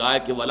حاصل ہو جائے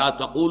کہ ولا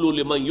تقولوا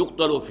لمن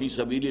يقتل فی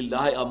سبیل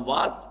اللہ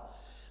اموات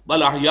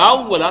بل احیاء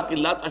ولکن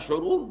لا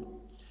تشعرون،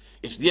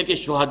 اس لیے کہ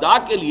شہداء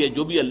کے لیے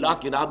جو بھی اللہ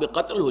کی راہ میں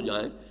قتل ہو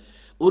جائیں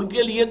ان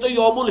کے لیے تو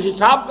یوم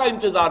الحساب کا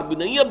انتظار بھی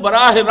نہیں ہے،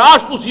 براہ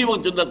راست اسی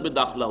وقت جنت میں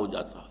داخلہ ہو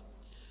جاتا ہے۔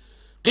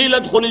 قیل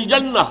ادخل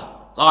الجنہ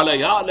قال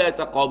یا لیت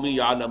قومی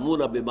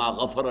یعلمون بما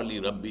غفر لی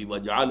ربی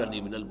وجعلنی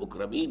من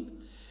المکرمین۔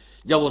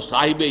 جب وہ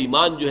صاحب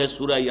ایمان جو ہے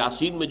سورہ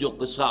یاسین میں جو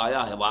قصہ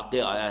آیا ہے،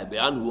 واقعہ آیا ہے،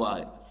 بیان ہوا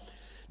ہے،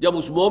 جب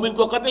اس مومن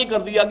کو قتل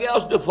کر دیا گیا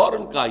اس نے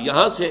فوراً کہا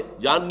یہاں سے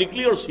جان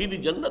نکلی اور سیدھی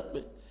جنت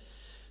میں،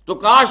 تو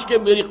کاش کہ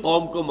میری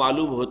قوم کو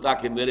معلوم ہوتا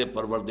کہ میرے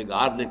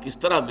پروردگار نے کس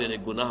طرح میرے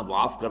گناہ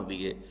معاف کر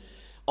دیے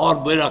اور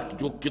میرا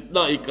جو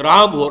کتنا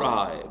اکرام ہو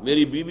رہا ہے،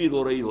 میری بیوی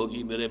رو رہی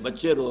ہوگی، میرے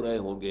بچے رو رہے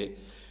ہوں گے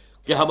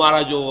کہ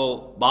ہمارا جو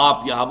باپ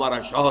یا ہمارا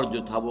شوہر جو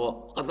تھا وہ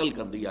قتل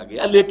کر دیا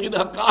گیا، لیکن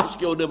کاش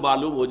کہ انہیں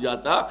معلوم ہو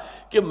جاتا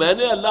کہ میں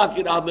نے اللہ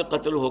کی راہ میں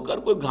قتل ہو کر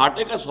کوئی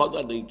گھاٹے کا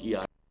سودا نہیں کیا۔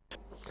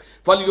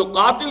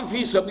 فَلْيُقَاتِلْ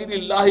فِي سَبِيلِ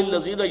اللَّهِ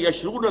الَّذِينَ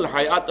يَشْرُونَ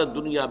الْحَيَاةَ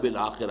الدُّنْيَا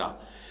بِالْآخِرَةِ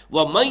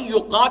وَمَنْ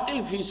يُقَاتِلْ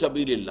فِي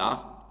سَبِيلِ اللَّهِ،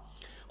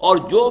 اور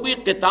جو بھی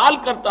قتال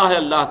کرتا ہے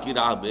اللہ کی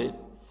راہ میں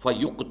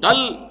فَيُقْتَلْ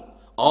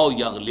أَوْ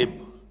يَغْلِبْ،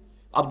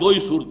 اب دو ہی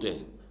صورتیں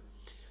ہیں،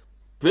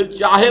 پھر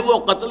چاہے وہ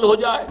قتل ہو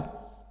جائے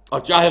اور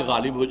چاہے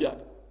غالب ہو جائے،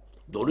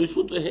 دونوں ہی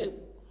صورتیں ہیں۔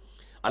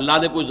 اللہ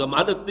نے کوئی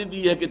ضمانت نہیں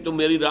دی ہے کہ تم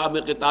میری راہ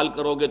میں قتال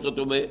کرو گے تو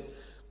تمہیں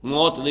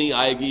موت نہیں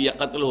آئے گی یا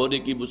قتل ہونے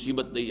کی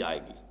مصیبت نہیں آئے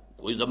گی،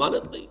 کوئی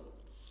ضمانت نہیں۔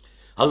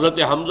 حضرت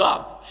حمزہ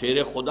شیر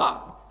خدا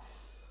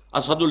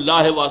اسد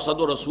اللہ و اسد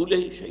رسول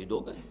ہی شہید ہو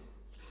گئے،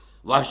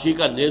 وحشی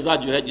کا نیزہ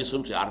جو ہے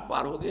جسم سے آر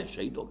پار ہو گیا،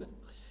 شہید ہو گئے۔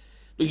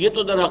 تو یہ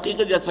تو در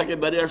حقیقت جیسا کہ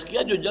میں نے عرض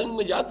کیا جو جنگ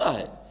میں جاتا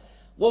ہے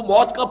وہ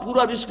موت کا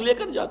پورا رسک لے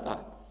کر جاتا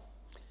ہے۔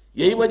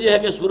 یہی وجہ ہے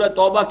کہ سورہ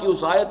توبہ کی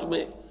اس آیت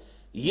میں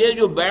یہ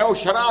جو بیع و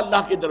شرع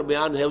اللہ کے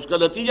درمیان ہے اس کا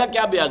نتیجہ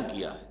کیا بیان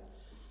کیا ہے،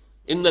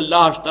 ان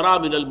اللہ اشتری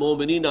من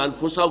المؤمنین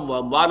انفسهم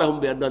واموالهم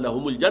بان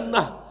لهم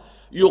الجنہ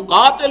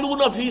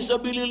یقاتلون فی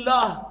سبیل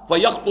اللہ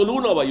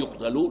فیقتلون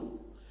ویقتلون،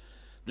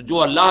 تو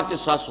جو اللہ کے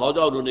ساتھ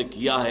سودا انہوں نے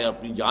کیا ہے،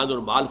 اپنی جان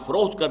اور مال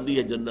فروخت کر دی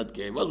ہے جنت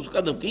کے عوض، اس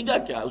کا نتیجہ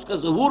کیا ہے، اس کا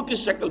ظہور کس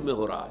شکل میں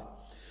ہو رہا ہے؟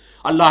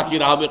 اللہ کی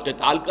راہ میں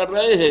قتال کر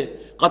رہے ہیں،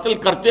 قتل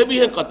کرتے بھی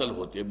ہیں، قتل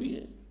ہوتے بھی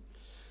ہیں۔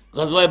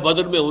 غزوہ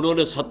بدر میں انہوں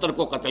نے 70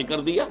 کو قتل کر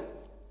دیا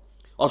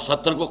اور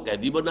 70 کو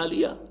قیدی بنا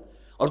لیا،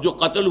 اور جو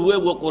قتل ہوئے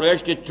وہ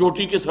قریش کے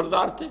چوٹی کے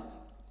سردار تھے۔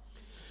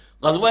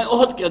 غزوہ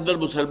احد کے اندر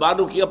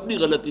مسلمانوں کی اپنی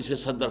غلطی سے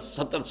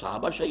 70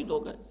 صحابہ شہید ہو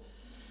گئے۔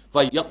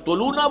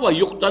 فَيَقْتُلُونَ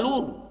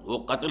وَيُقْتَلُونَ، وہ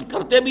قتل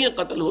کرتے بھی ہیں،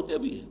 قتل ہوتے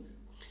بھی ہیں۔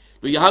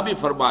 تو یہاں بھی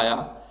فرمایا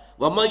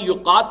وَمَن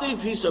يُقَاتِلْ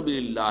فِي سَبِيلِ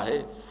اللَّهِ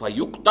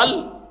فَيُقْتَلْ،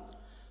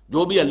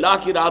 جو بھی اللہ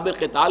کی راہ میں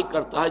قتال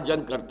کرتا ہے،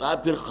 جنگ کرتا ہے،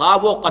 پھر خواہ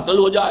وہ قتل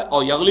ہو جائے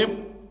اور یغلب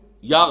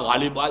یا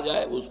غالب آ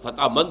جائے، اس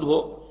فتح مند ہو،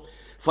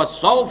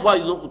 فَسَوْفَ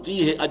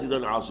يُؤْتِيهِ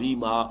أَجْرًا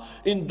عَظِيمًا،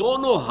 ان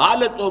دونوں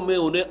حالتوں میں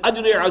انہیں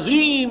اجر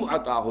عظیم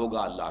عطا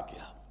ہوگا اللہ کے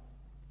ہاں۔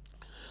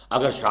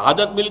 اگر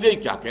شہادت مل گئی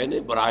کیا کہنے،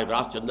 براہ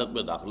راست جنت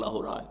میں داخلہ ہو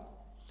رہا ہے،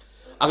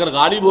 اگر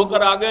غالب ہو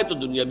کر آ گئے تو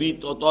دنیاوی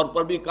طور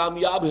پر بھی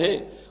کامیاب ہے،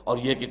 اور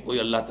یہ کہ کوئی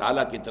اللہ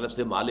تعالیٰ کی طرف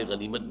سے مال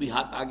غنیمت بھی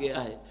ہاتھ آ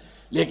گیا ہے،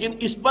 لیکن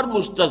اس پر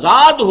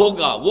مستزاد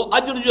ہوگا وہ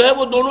اجر جو ہے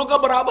وہ دونوں کا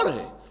برابر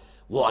ہے،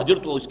 وہ اجر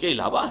تو اس کے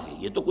علاوہ ہے،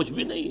 یہ تو کچھ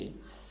بھی نہیں ہے،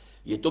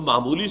 یہ تو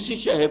معمولی سی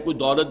شے ہے، کوئی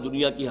دولت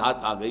دنیا کی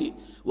ہاتھ آ گئی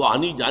وہ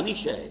آنی جانی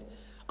شے ہے۔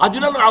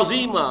 اجرا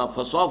عظیما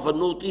فسوف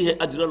نؤتیہ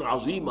اجرا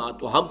عظیما،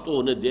 تو ہم تو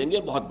انہیں دیں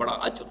گے بہت بڑا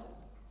اجر۔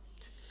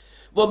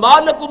 وَمَا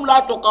لَكُمْ لَا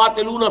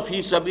تُقَاتِلُونَ فِي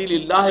سَبِيلِ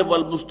اللَّهِ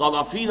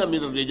وَالْمُسْتَضْعَفِينَ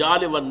مِنَ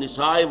الرِّجَالِ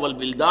وَالنِّسَاءِ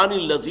وَالْوِلْدَانِ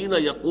الَّذِينَ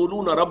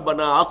يَقُولُونَ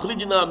رَبَّنَا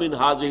أَخْرِجْنَا مِنْ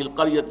هَٰذِهِ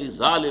الْقَرْيَةِ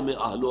الظَّالِمِ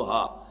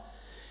أَهْلُهَا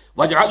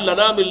وَاجْعَل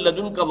لَّنَا مِن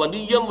لَّدُنكَ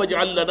وَلِيًّا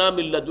وَاجْعَل لَّنَا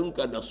مِن لَّدُنكَ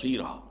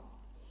نَصِيرًا۔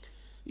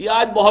 یہ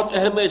آج بہت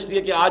اہم ہے، اس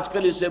لیے کہ آج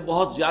کل اسے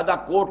بہت زیادہ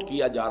کوٹ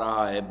کیا جا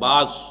رہا ہے۔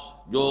 بعض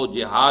جو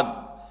جہاد،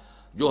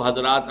 جو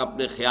حضرات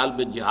اپنے خیال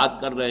میں جہاد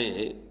کر رہے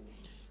ہیں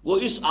وہ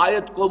اس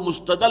آیت کو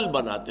مستدل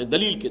بناتے ہیں،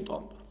 دلیل کے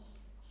طور پر۔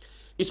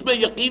 اس میں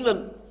یقیناً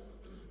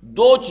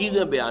دو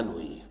چیزیں بیان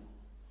ہوئی ہیں۔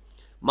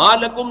 ما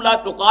لکم لا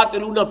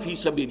تقاتلون فی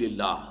سبیل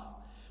اللہ،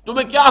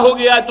 تمہیں کیا ہو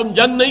گیا ہے، تم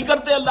جنگ نہیں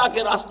کرتے اللہ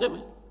کے راستے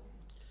میں؟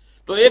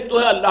 تو ایک تو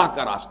ہے اللہ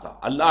کا راستہ،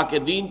 اللہ کے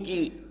دین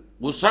کی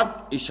وسعت،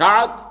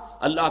 اشاعت،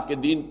 اللہ کے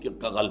دین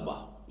کا غلبہ،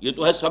 یہ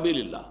تو ہے سبیل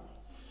اللہ۔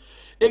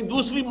 ایک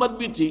دوسری مت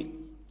بھی تھی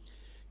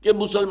کہ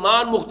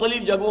مسلمان مختلف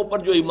جگہوں پر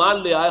جو ایمان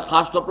لے آئے،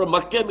 خاص طور پر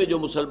مکے میں جو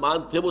مسلمان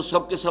تھے وہ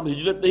سب کے سب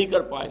ہجرت نہیں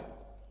کر پائے،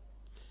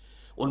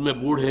 ان میں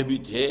بوڑھے بھی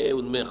تھے،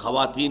 ان میں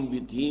خواتین بھی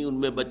تھیں، ان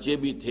میں بچے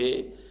بھی تھے،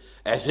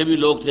 ایسے بھی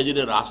لوگ تھے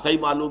جنہیں راستہ ہی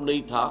معلوم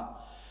نہیں تھا،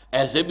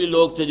 ایسے بھی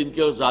لوگ تھے جن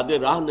کے زیادہ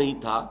راہ نہیں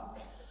تھا،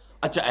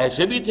 اچھا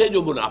ایسے بھی تھے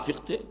جو منافق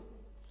تھے،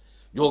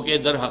 جو کہ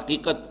در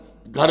حقیقت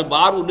گھر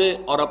بار انہیں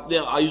اور اپنے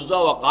اعزاء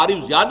و اقارب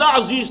زیادہ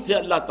عزیز تھے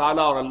اللہ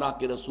تعالیٰ اور اللہ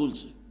کے رسول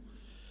سے،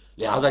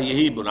 لہذا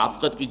یہی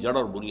منافقت کی جڑ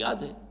اور بنیاد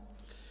ہے۔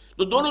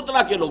 تو دونوں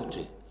طرح کے لوگ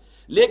تھے،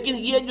 لیکن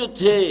یہ جو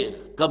تھے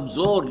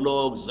کمزور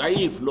لوگ،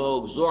 ضعیف لوگ،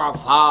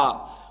 ضعفاء،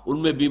 ان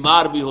میں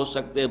بیمار بھی ہو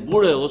سکتے ہیں،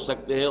 بوڑھے ہو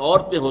سکتے ہیں،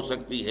 عورتیں ہو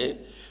سکتی ہیں،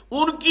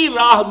 ان کی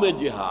راہ میں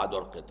جہاد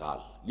اور قتال،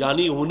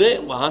 یعنی انہیں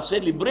وہاں سے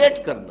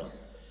لبریٹ کرنا،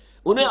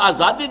 انہیں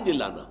آزادی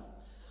دلانا،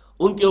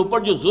 ان کے اوپر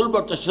جو ظلم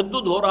اور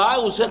تشدد ہو رہا ہے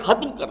اسے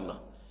ختم کرنا۔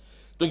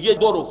 تو یہ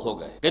دو رخ ہو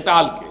گئے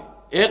قتال کے،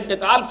 ایک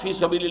قتال فی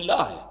سبیل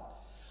اللہ ہے،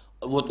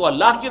 وہ تو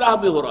اللہ کی راہ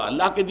میں ہو رہا ہے،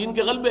 اللہ کے دین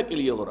کے غلبے کے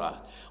لیے ہو رہا ہے،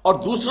 اور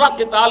دوسرا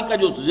قتال کا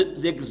جو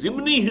ایک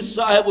ضمنی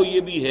حصہ ہے وہ یہ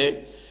بھی ہے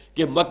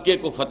کہ مکے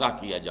کو فتح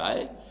کیا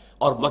جائے،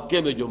 اور مکے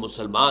میں جو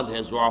مسلمان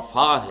ہیں،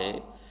 ضعفاء ہیں،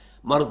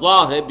 مرضى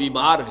ہیں،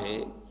 بیمار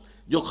ہیں،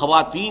 جو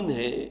خواتین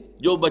ہیں،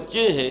 جو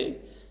بچے ہیں،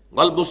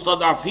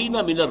 والمستضعفین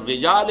من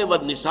الرجال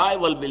والنساء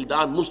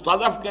والبلدان،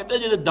 مستضعف کہتے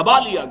ہیں جنہیں دبا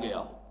لیا گیا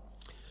ہو،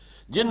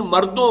 جن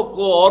مردوں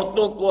کو،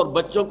 عورتوں کو اور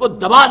بچوں کو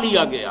دبا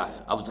لیا گیا ہے۔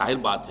 اب ظاہر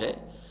بات ہے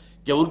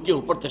کہ ان کے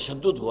اوپر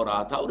تشدد ہو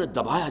رہا تھا، انہیں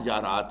دبایا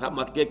جا رہا تھا،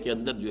 مکے کے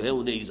اندر جو ہے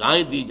انہیں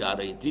ایذائیں دی جا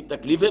رہی تھی،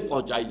 تکلیفیں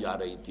پہنچائی جا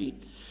رہی تھی،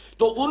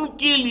 تو ان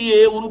کے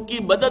لیے، ان کی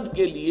مدد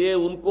کے لیے،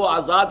 ان کو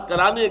آزاد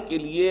کرانے کے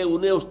لیے،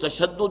 انہیں اس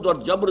تشدد اور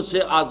جبر سے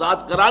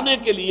آزاد کرانے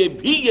کے لیے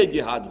بھی یہ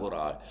جہاد ہو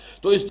رہا ہے۔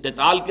 تو اس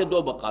قتال کے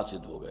دو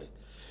مقاصد ہو گئے،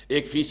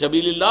 ایک فی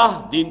سبیل اللہ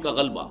دین کا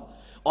غلبہ،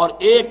 اور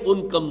ایک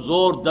ان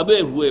کمزور، دبے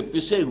ہوئے،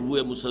 پسے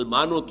ہوئے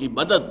مسلمانوں کی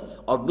مدد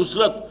اور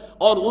نصرت،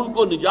 اور ان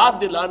کو نجات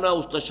دلانا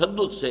اس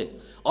تشدد سے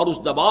اور اس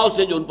دباؤ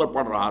سے جو ان پر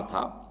پڑ رہا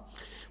تھا۔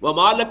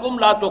 وَمَا لَكُمْ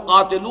لَا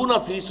تُقَاتِلُونَ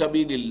فِي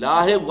سَبِيلِ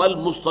اللَّهِ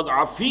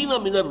وَالْمُسْتَضْعَفِينَ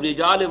مِنَ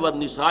الرِّجَالِ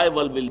وَالنِّسَاءِ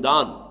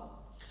وَالْوِلْدَانِ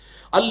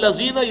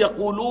الَّذِينَ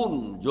يَقُولُونَ،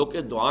 جو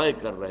کہ دعائیں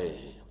کر رہے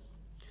ہیں،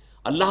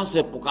 اللہ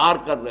سے پکار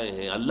کر رہے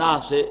ہیں، اللہ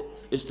سے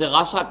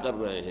استغاثہ کر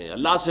رہے ہیں،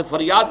 اللہ سے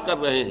فریاد کر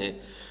رہے ہیں،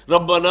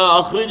 ربنا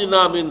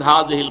اخرجنا من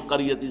هذه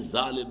القرية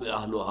الظالم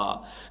اهلها،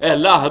 اے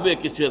اللہ ہمیں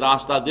کسی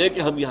راستہ دے کہ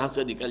ہم یہاں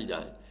سے نکل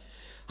جائیں،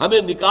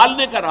 ہمیں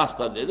نکالنے کا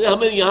راستہ دے دے،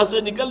 ہمیں یہاں سے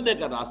نکلنے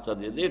کا راستہ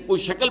دے دے، کوئی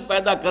شکل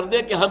پیدا کر دے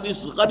کہ ہم اس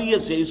قریے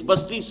سے، اس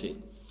بستی سے،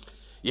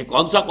 یہ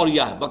کون سا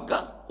قریہ ہے؟ مکہ،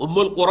 ام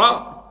القری،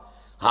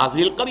 هذه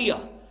القرية،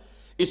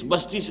 اس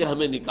بستی سے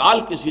ہمیں نکال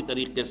کسی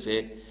طریقے سے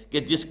کہ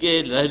جس کے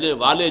رہنے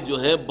والے جو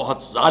ہیں بہت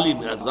ظالم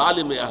ہیں،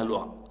 ظالم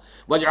اہلها،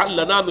 وَاجْعَلْ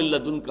لَنَا مِن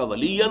لَّدُنْكَ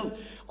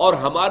وَلِيًّا، اور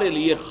ہمارے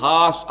لیے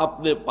خاص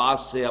اپنے پاس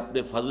سے،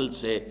 اپنے فضل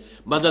سے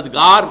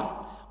مددگار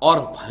اور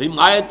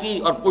حمایتی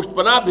اور پشت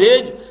پناہ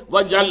بھیج،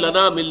 وَاجْعَلْ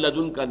لَنَا مِن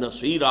لَّدُنْكَ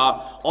نَصِيرًا،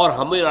 اور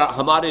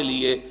ہمارے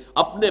لیے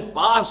اپنے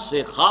پاس سے،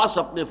 خاص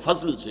اپنے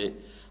فضل سے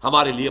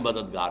ہمارے لیے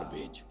مددگار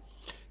بھیج۔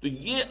 تو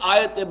یہ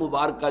آیت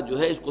مبارکہ جو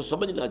ہے اس کو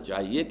سمجھنا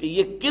چاہیے کہ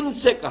یہ کن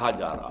سے کہا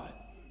جا رہا ہے۔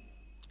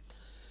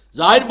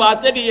 ظاہر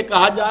بات ہے کہ یہ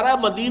کہا جا رہا ہے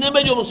مدینے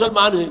میں جو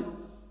مسلمان ہیں،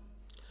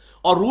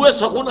 اور روئے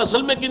سخن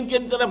اصل میں کن کی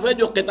طرف ہے؟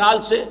 جو قتال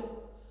سے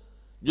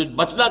جو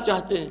بچنا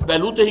چاہتے ہیں،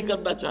 پہلو ہی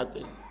کرنا چاہتے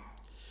ہیں۔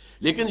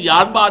 لیکن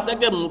یاد بات ہے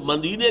کہ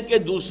مدینے کے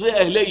دوسرے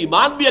اہل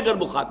ایمان بھی اگر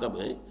مخاطب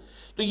ہیں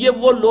تو یہ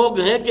وہ لوگ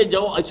ہیں کہ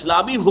جو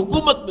اسلامی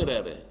حکومت میں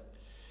رہ رہے ہیں،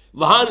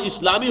 وہاں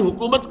اسلامی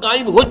حکومت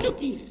قائم ہو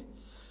چکی ہے،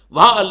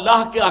 وہاں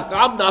اللہ کے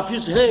احکام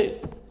نافذ ہیں۔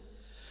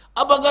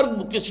 اب اگر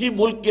کسی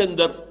ملک کے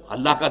اندر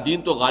اللہ کا دین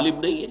تو غالب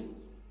نہیں ہے،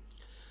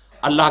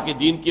 اللہ کے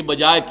دین کی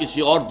بجائے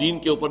کسی اور دین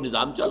کے اوپر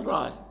نظام چل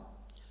رہا ہے،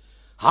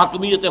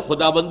 حاکمیت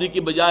خدابندی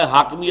کی بجائے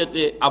حاکمیت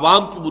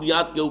عوام کی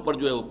بنیاد کے اوپر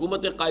جو ہے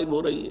حکومتیں قائم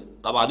ہو رہی ہیں،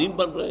 قوانین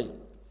بن رہے ہیں،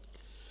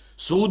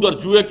 سود اور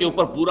جوئے کے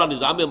اوپر پورا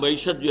نظام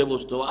معیشت جو ہے وہ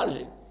استوار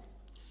ہے،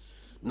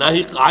 نہ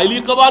ہی قائلی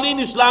قوانین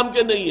اسلام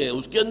کے نہیں ہیں،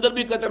 اس کے اندر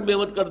بھی قطع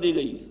بہمت کر دی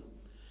گئی ہے۔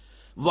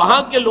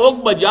 وہاں کے لوگ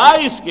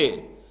بجائے اس کے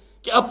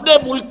کہ اپنے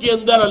ملک کے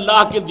اندر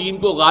اللہ کے دین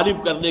کو غالب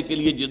کرنے کے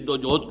لیے جد و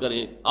جہد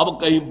کریں، اب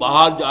کہیں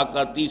باہر جا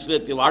کر، تیسرے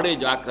تیواڑے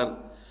جا کر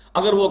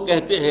اگر وہ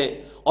کہتے ہیں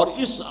اور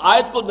اس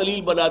آیت کو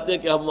دلیل بناتے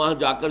ہیں کہ ہم وہاں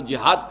جا کر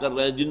جہاد کر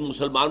رہے ہیں جن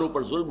مسلمانوں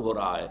پر ظلم ہو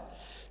رہا ہے،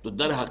 تو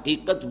در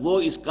حقیقت وہ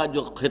اس کا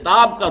جو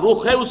خطاب کا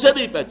رخ ہے اسے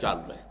نہیں پہچان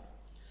رہے۔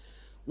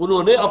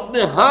 انہوں نے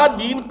اپنے ہاں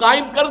دین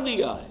قائم کر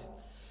دیا ہے،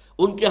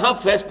 ان کے ہاں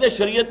فیصلے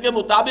شریعت کے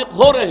مطابق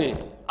ہو رہے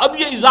ہیں، اب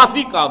یہ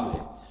اضافی کام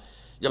ہے۔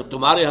 جب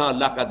تمہارے ہاں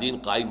اللہ کا دین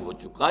قائم ہو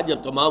چکا، جب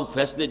تمام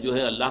فیصلے جو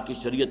ہیں اللہ کی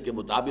شریعت کے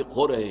مطابق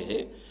ہو رہے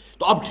ہیں،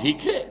 تو اب ٹھیک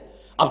ہے،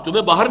 اب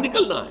تمہیں باہر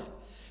نکلنا ہے،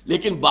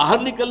 لیکن باہر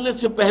نکلنے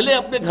سے پہلے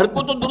اپنے گھر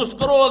کو تو درست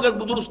کرو اگر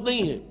درست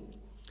نہیں ہے۔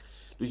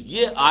 تو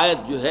یہ آیت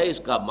جو ہے اس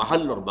کا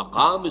محل اور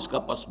مقام، اس کا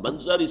پس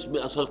منظر، اس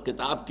میں اصل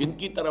خطاب کن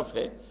کی طرف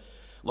ہے؟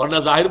 ورنہ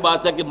ظاہر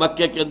بات ہے کہ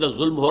مکے کے اندر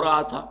ظلم ہو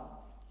رہا تھا،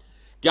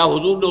 کیا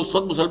حضور نے اس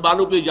وقت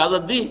مسلمانوں کو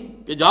اجازت دی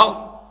کہ جاؤ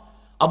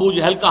ابو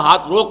جہل کا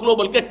ہاتھ روک لو،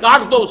 بلکہ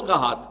کاٹ دو اس کا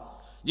ہاتھ،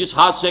 جس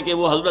ہاتھ سے کہ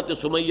وہ حضرت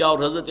سمیہ اور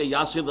حضرت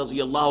یاسر رضی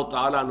اللہ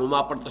تعالی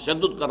عنہما پر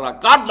تشدد کر رہا،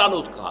 کاٹ ڈالو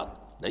اس کا ہاتھ؟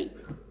 نہیں،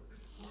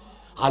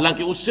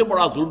 حالانکہ اس سے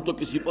بڑا ظلم تو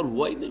کسی پر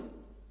ہوا ہی نہیں،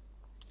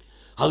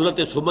 حضرت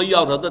سمیہ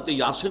اور حضرت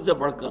یاسر سے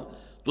بڑھ کر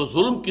تو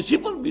ظلم کسی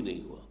پر بھی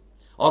نہیں ہوا،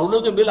 اور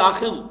انہیں تو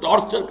بالآخر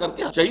ٹارچر کر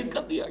کے شہید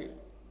کر دیا گیا،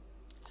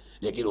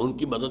 لیکن ان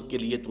کی مدد کے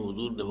لیے تو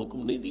حضور نے حکم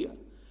نہیں دیا،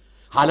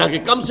 حالانکہ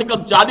کم سے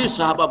کم 40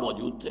 صحابہ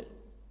موجود تھے،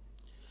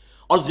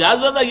 اور زیادہ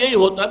زیادہ یہی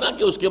ہوتا نا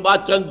کہ اس کے بعد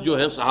چند جو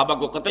ہے صحابہ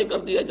کو قتل کر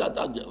دیا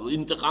جاتا،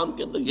 انتقام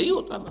کے اندر یہی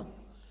ہوتا نا۔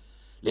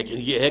 لیکن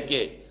یہ ہے کہ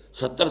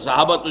 70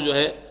 صحابہ تو جو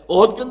ہے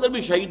احد کے اندر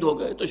بھی شہید ہو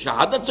گئے، تو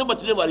شہادت سے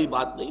بچنے والی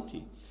بات نہیں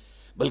تھی،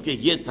 بلکہ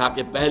یہ تھا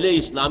کہ پہلے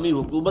اسلامی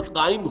حکومت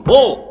قائم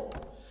ہو،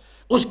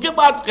 اس کے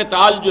بعد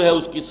قتال جو ہے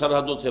اس کی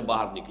سرحدوں سے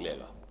باہر نکلے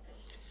گا۔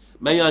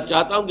 میں یہاں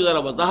چاہتا ہوں کہ ذرا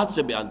وضاحت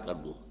سے بیان کر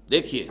دوں.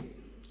 دیکھیے،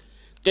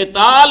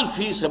 قتال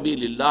فی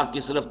سبیل اللہ کی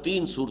صرف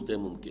 3 صورتیں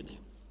ممکن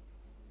ہیں.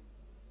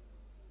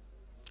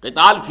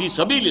 قتال فی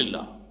سبیل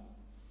اللہ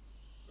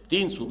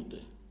 3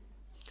 صورتیں.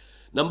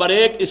 نمبر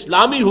 1،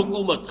 اسلامی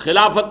حکومت،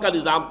 خلافت کا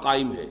نظام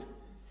قائم ہے.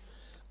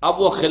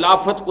 اب وہ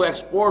خلافت کو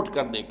ایکسپورٹ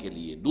کرنے کے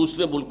لیے،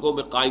 دوسرے ملکوں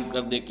میں قائم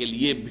کرنے کے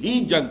لیے بھی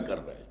جنگ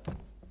کر رہے ہیں.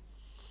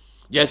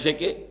 جیسے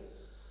کہ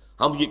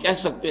ہم یہ کہہ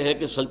سکتے ہیں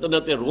کہ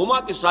سلطنت روما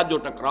کے ساتھ جو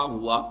ٹکراؤ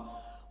ہوا،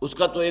 اس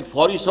کا تو ایک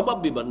فوری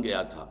سبب بھی بن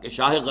گیا تھا کہ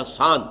شاہ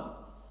غسان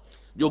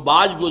جو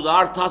باج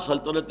گزار تھا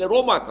سلطنت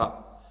روما کا،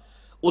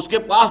 اس کے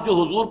پاس جو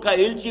حضور کا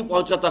ایلچی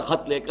پہنچا تھا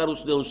خط لے کر،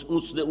 اس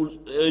نے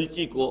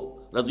ایلچی کو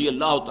رضی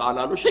اللہ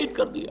تعالیٰ عنہ شہید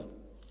کر دیا.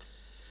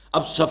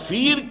 اب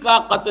سفیر کا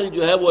قتل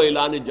جو ہے وہ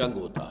اعلان جنگ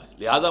ہوتا ہے.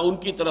 لہذا ان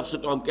کی طرف سے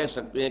تو ہم کہہ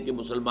سکتے ہیں کہ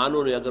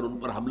مسلمانوں نے اگر ان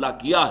پر حملہ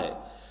کیا ہے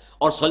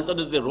اور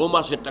سلطنت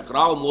روما سے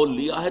ٹکراؤ مول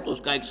لیا ہے تو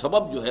اس کا ایک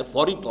سبب جو ہے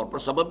فوری طور پر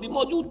سبب بھی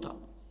موجود تھا.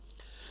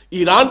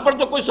 ایران پر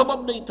تو کوئی سبب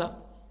نہیں تھا.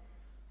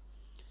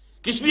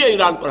 کس لیے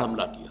ایران پر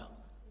حملہ کیا؟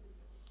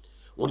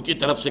 ان کی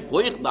طرف سے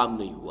کوئی اقدام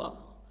نہیں ہوا.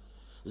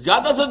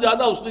 زیادہ سے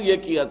زیادہ اس نے یہ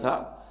کیا تھا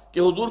کہ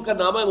حضور کا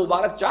نامہ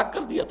مبارک چاک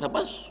کر دیا تھا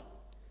بس.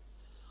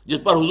 جس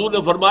پر حضور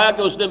نے فرمایا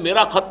کہ اس نے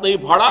میرا خط نہیں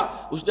پھاڑا،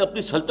 اس نے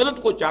اپنی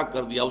سلطنت کو چاک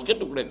کر دیا، اس کے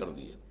ٹکڑے کر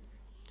دیے.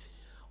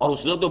 اور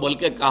اس نے تو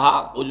بلکہ کہا،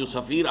 وہ جو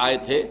سفیر آئے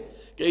تھے،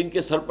 کہ ان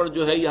کے سر پر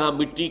جو ہے یہاں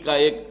مٹی کا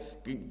ایک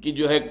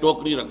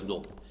ٹوکری رکھ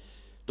دو.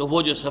 تو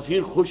وہ جو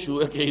سفیر خوش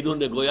ہوئے کہ انہوں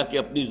نے گویا کہ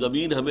اپنی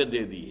زمین ہمیں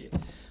دے دی ہے.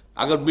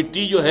 اگر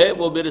مٹی جو ہے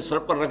وہ میرے سر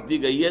پر رکھ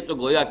دی گئی ہے تو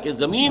گویا کہ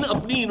زمین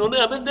اپنی انہوں نے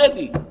ہمیں دے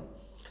دی.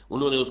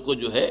 انہوں نے اس کو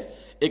جو ہے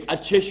ایک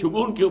اچھے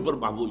شگون کے اوپر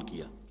معمول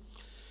کیا.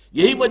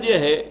 یہی وجہ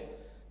ہے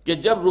کہ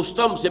جب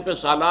رستم سپہ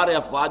سالار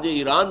افواج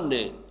ایران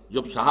نے،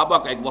 جب صحابہ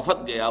کا ایک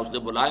وفد گیا، اس نے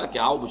بلایا کہ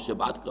آؤ مجھ سے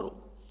بات کرو.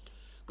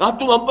 کہا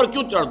تم ہم پر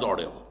کیوں چڑھ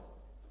دوڑے ہو؟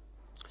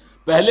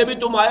 پہلے بھی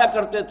تم آیا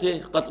کرتے تھے،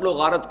 قتل و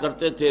غارت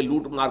کرتے تھے،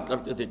 لوٹ مار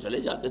کرتے تھے، چلے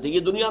جاتے تھے. یہ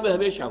دنیا میں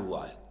ہمیشہ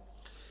ہوا ہے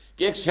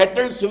کہ ایک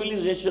سیٹلڈ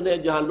سویلائزیشن ہے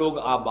جہاں لوگ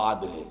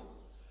آباد ہیں.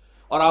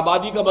 اور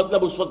آبادی کا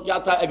مطلب اس وقت کیا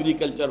تھا؟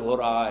 ایگریکلچر ہو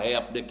رہا ہے،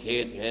 اپنے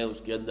کھیت ہیں، اس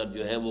کے اندر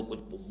جو ہے وہ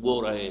کچھ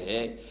بو رہے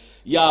ہیں،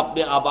 یا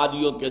اپنے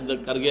آبادیوں کے اندر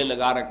کرگے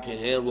لگا رکھے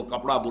ہیں، وہ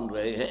کپڑا بن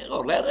رہے ہیں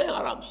اور رہ رہے ہیں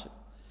آرام سے.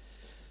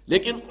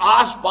 لیکن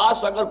آس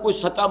پاس اگر کوئی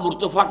سطح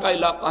مرتفع کا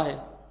علاقہ ہے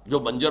جو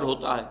بنجر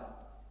ہوتا ہے،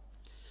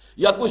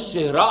 یا کوئی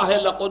صحرا ہے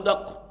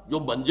لقودق جو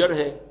بنجر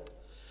ہے،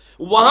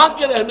 وہاں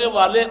کے رہنے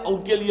والے، ان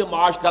کے لیے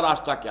معاش کا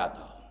راستہ کیا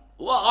تھا؟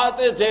 وہ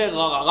آتے تھے،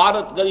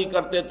 غارت گری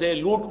کرتے تھے،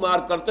 لوٹ مار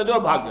کرتے تھے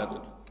اور بھاگ جاتے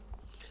تھے.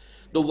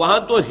 تو وہاں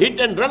تو ہٹ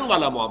اینڈ رن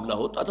والا معاملہ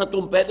ہوتا تھا.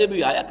 تم پہلے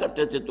بھی آیا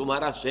کرتے تھے،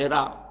 تمہارا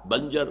صحرا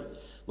بنجر،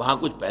 وہاں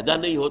کچھ پیدا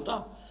نہیں ہوتا،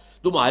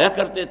 تم آیا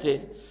کرتے تھے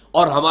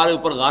اور ہمارے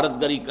اوپر غارت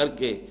گری کر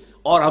کے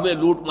اور ہمیں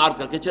لوٹ مار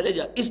کر کے چلے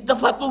جا. اس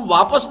دفعہ تم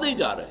واپس نہیں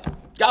جا رہے،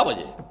 کیا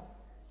وجہ ہے؟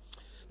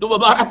 تم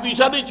ہمارا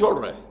پیچھا نہیں چھوڑ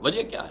رہے،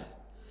 وجہ کیا ہے؟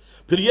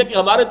 پھر یہ کہ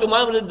ہمارے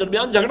تمہارے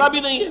درمیان جھگڑا بھی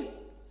نہیں ہے.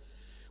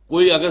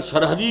 کوئی اگر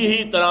سرحدی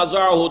ہی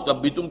تنازع ہو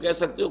تب بھی تم کہہ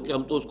سکتے ہو کہ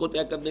ہم تو اس کو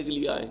طے کرنے کے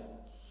لیے آئے.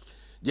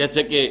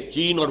 جیسے کہ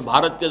چین اور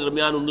بھارت کے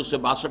درمیان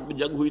 1962 میں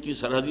جنگ ہوئی تھی،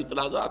 سرحدی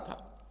تنازع تھا.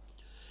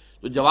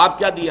 تو جواب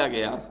کیا دیا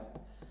گیا؟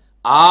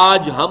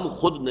 آج ہم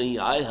خود نہیں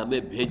آئے، ہمیں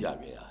بھیجا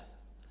گیا ہے.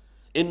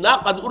 انا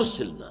قد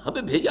ارسلنا،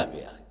 ہمیں بھیجا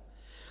گیا ہے.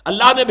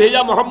 اللہ نے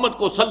بھیجا محمد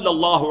کو صلی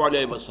اللہ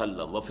علیہ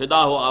وسلم،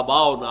 وفداہ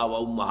آباؤنا و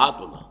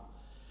امہاتنا.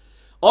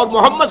 اور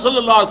محمد صلی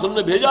اللہ علیہ وسلم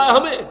نے بھیجا ہے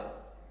ہمیں.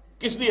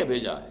 کس لیے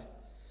بھیجا ہے؟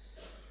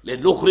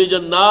 لنخرج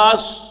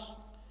الناس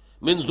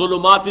من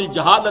ظلمات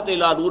الجہالت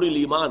الی نور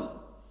الایمان.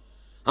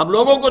 ہم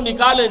لوگوں کو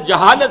نکالیں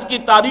جہالت کی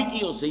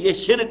تاریکیوں سے، یہ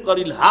شرک اور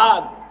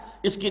الحاد،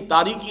 اس کی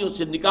تاریکیوں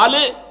سے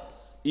نکالیں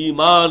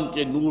ایمان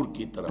کے نور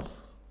کی طرف.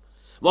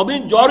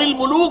 ومن جور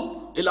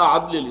الملوک الی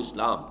عدل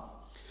الاسلام.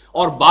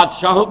 اور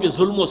بادشاہوں کے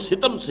ظلم و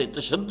ستم سے،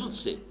 تشدد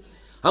سے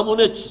ہم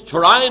انہیں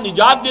چھڑائیں،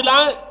 نجات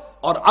دلائیں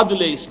اور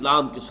عدل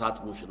اسلام کے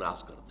ساتھ روشناس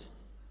کر دیں.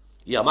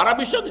 یہ ہمارا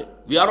مشن ہے.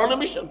 We are on a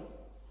mission.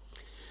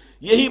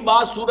 یہی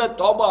بات سورہ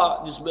توبہ،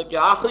 جس میں کہ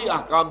آخری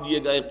احکام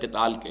دیے گئے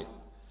قتال کے،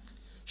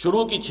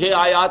 شروع کی 6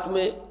 آیات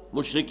میں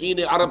مشرکین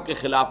عرب کے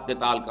خلاف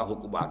قتال کا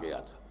حکم آ گیا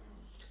تھا.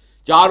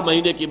 4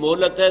 مہینے کی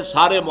مہلت ہے،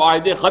 سارے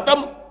معاہدے ختم،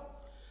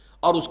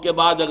 اور اس کے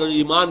بعد اگر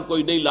ایمان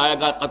کوئی نہیں لائے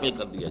گا قتل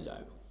کر دیا جائے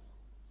گا.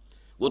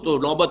 وہ تو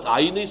نوبت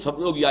آئی نہیں، سب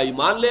لوگ یا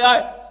ایمان لے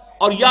آئے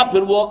اور یا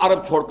پھر وہ عرب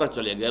چھوڑ کر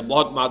چلے گئے،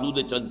 بہت محدود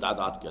چند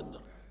تعداد کے اندر.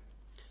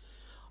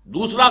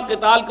 دوسرا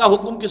قتال کا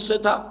حکم کس سے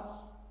تھا؟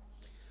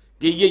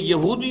 کہ یہ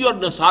یہودی اور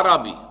نصارہ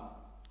بھی،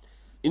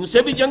 ان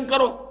سے بھی جنگ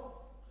کرو،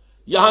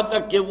 یہاں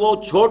تک کہ وہ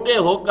چھوٹے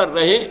ہو کر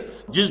رہے،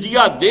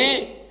 جزیہ دیں،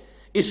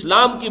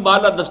 اسلام کی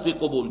بالادستی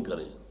قبول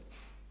کریں.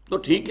 تو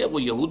ٹھیک ہے،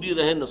 وہ یہودی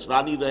رہے،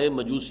 نصرانی رہے،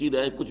 مجوسی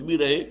رہے، کچھ بھی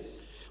رہے،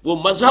 وہ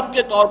مذہب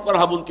کے طور پر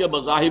ہم ان کے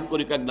مذاہب کو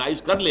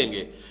ریکگنائز کر لیں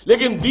گے،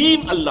 لیکن دین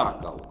اللہ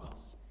کا ہوگا.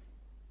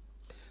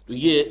 تو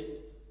یہ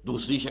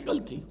دوسری شکل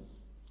تھی.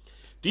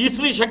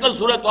 تیسری شکل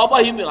سورہ توبہ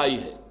ہی میں آئی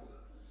ہے،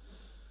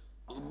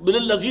 من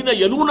الذین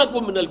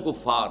یلونکم من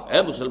الکفار.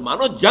 اے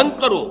مسلمانوں جنگ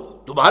کرو،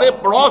 تمہارے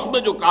پڑوس میں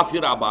جو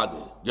کافر آباد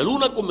ہیں،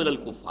 یلونکم من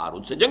الکفار،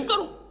 ان سے جنگ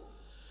کرو.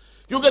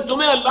 کیونکہ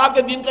تمہیں اللہ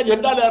کے دین کا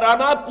جھنڈا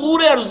لہرانا ہے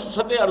پورے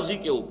سطح عرضی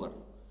کے اوپر،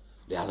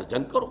 لہذا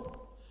جنگ کرو۔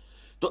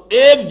 تو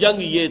ایک جنگ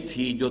یہ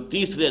تھی جو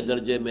تیسرے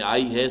درجے میں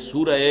آئی ہے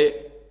سورہ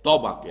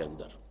توبہ کے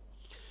اندر،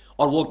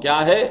 اور وہ کیا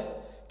ہے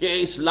کہ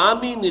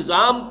اسلامی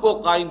نظام کو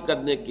قائم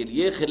کرنے کے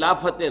لیے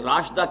خلافت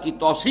راشدہ کی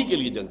توسیع کے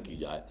لیے جنگ کی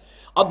جائے۔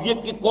 اب یہ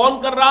کہ کون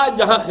کر رہا ہے؟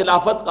 جہاں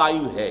خلافت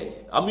قائم ہے،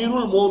 امیر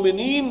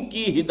المومنین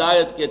کی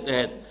ہدایت کے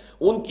تحت،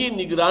 ان کی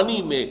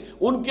نگرانی میں،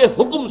 ان کے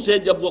حکم سے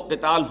جب وہ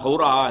قتال ہو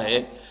رہا ہے،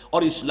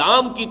 اور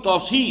اسلام کی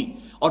توسیع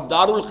اور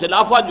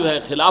دارالخلافہ جو ہے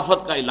خلافت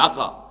کا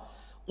علاقہ،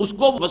 اس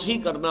کو وسیع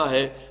کرنا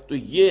ہے، تو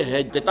یہ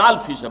ہے قتال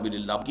فی سبیل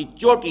اللہ کی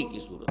چوٹی کی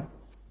صورت۔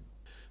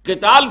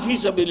 قتال فی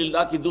سبیل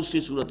اللہ کی دوسری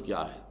صورت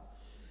کیا ہے؟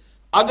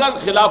 اگر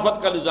خلافت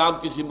کا نظام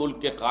کسی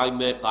ملک کے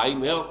قائم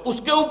ہے اور اس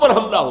کے اوپر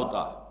حملہ ہوتا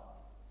ہے،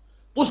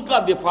 اس کا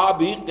دفاع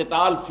بھی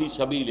قتال فی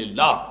سبیل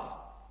اللہ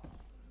ہے۔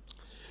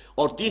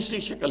 اور تیسری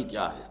شکل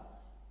کیا ہے؟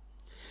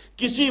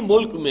 کسی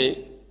ملک میں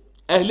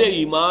اہل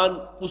ایمان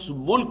اس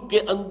ملک کے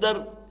اندر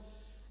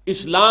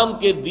اسلام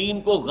کے دین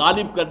کو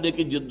غالب کرنے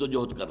کی جد و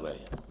جہد کر رہے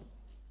ہیں،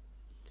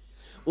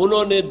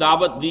 انہوں نے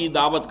دعوت دی،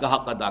 دعوت کا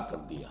حق ادا کر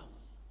دیا،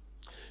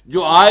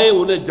 جو آئے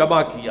انہیں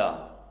جمع کیا،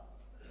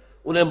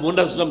 انہیں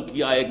منظم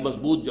کیا، ایک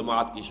مضبوط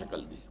جماعت کی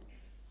شکل دی،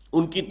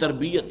 ان کی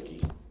تربیت کی،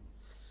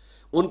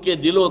 ان کے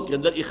دلوں کے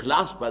اندر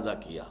اخلاص پیدا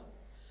کیا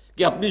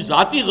کہ اپنی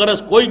ذاتی غرض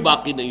کوئی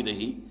باقی نہیں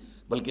رہی،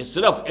 بلکہ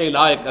صرف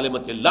اعلاء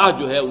کلمت اللہ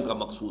جو ہے ان کا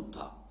مقصود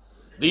تھا،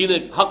 دین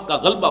حق کا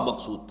غلبہ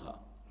مقصود تھا۔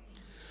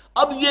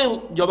 اب یہ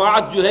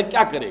جماعت جو ہے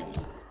کیا کرے گی؟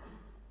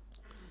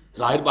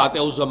 ظاہر بات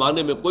ہے اس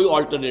زمانے میں کوئی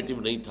آلٹرنیٹو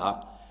نہیں تھا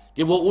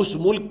کہ وہ اس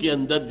ملک کے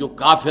اندر جو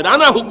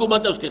کافرانہ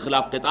حکومت ہے اس کے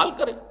خلاف قتال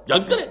کرے،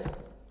 جنگ کرے،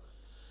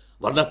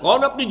 ورنہ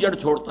کون اپنی جڑ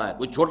چھوڑتا ہے؟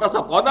 کوئی چھوٹا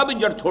سا پودا بھی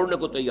جڑ چھوڑنے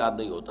کو تیار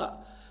نہیں ہوتا،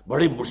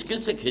 بڑی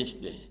مشکل سے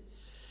کھینچتے ہیں۔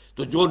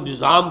 تو جو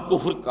نظام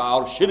کفر کا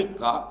اور شرک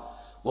کا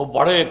وہ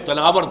بڑے ایک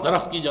تناور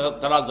درخت کی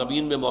طرح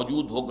زمین میں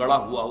موجود ہو، گڑا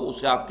ہوا ہو،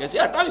 اسے آپ کیسے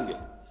ہٹائیں گے؟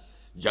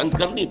 جنگ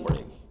کرنی پڑے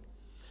گی۔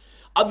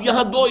 اب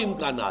یہاں دو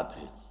امکانات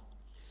ہیں۔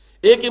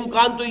 ایک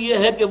امکان تو یہ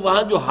ہے کہ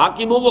وہاں جو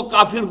حاکم ہو وہ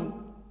کافر ہو،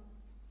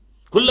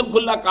 کھلم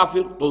کھلا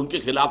کافر، تو ان کے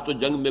خلاف تو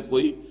جنگ میں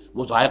کوئی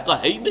مذائقہ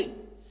ہے ہی نہیں،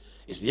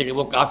 اس لیے کہ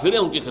وہ کافر ہیں،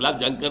 ان کے خلاف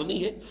جنگ کرنی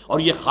ہے، اور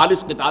یہ خالص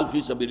قتال فی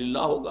سبیل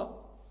اللہ ہوگا۔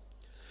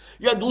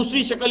 یا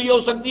دوسری شکل یہ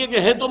ہو سکتی ہے کہ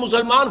ہیں تو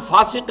مسلمان،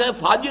 فاسق ہیں،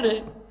 فاجر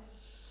ہیں،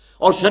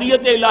 اور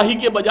شریعت الہی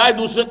کے بجائے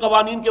دوسرے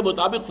قوانین کے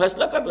مطابق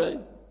فیصلہ کر رہے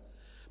ہیں،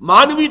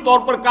 معنوی طور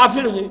پر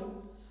کافر ہیں،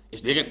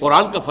 اس لیے کہ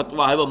قرآن کا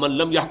فتویٰ ہے وَمَن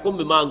لَّمْ يَحْكُم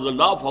بِمَا أَنزَلَ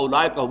اللَّهُ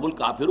فَأُولَٰئِكَ هُمُ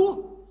الْكَافِرُونَ،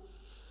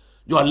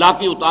 جو اللہ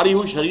کی اتاری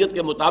ہوئی شریعت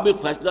کے مطابق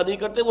فیصلہ نہیں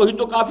کرتے وہی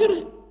تو کافر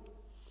ہیں۔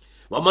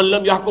 وَمَن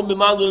لَّمْ يَحْكُم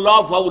بِمَا أَنزَلَ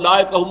اللَّهُ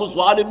فَأُولَٰئِكَ هُمُ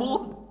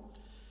الظَّالِمُونَ،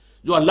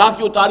 جو اللہ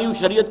کی اتاری ہوئی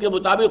شریعت کے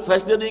مطابق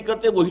فیصلے نہیں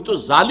کرتے وہی تو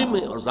ظالم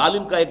ہے، اور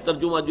ظالم کا ایک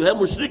ترجمہ جو ہے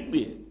مشرک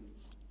بھی ہے،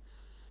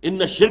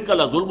 ان الشرک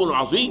لظلم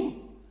عظیم۔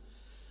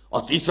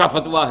 اور تیسرا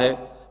فتویٰ ہے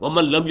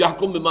وَمَن لَّمْ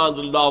يَحْكُم بِمَا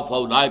أَنزَلَ اللَّهُ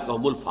فَأُولَٰئِكَ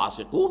هُمُ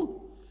الْفَاسِقُونَ،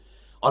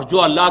 اور جو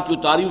اللہ کی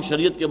اتاری ہوئی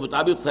شریعت کے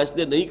مطابق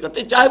فیصلے نہیں کرتے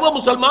چاہے وہ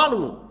مسلمان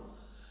ہوں،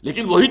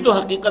 لیکن وہی تو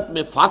حقیقت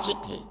میں فاسق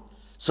ہیں،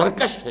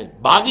 سرکش ہیں،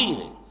 باغی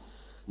ہیں،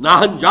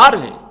 ناہنجار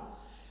ہیں،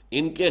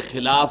 ان کے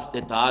خلاف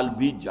قتال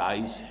بھی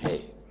جائز ہے۔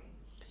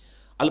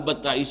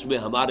 البتہ اس میں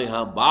ہمارے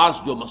ہاں بعض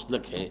جو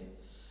مسلک ہیں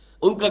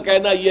ان کا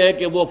کہنا یہ ہے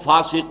کہ وہ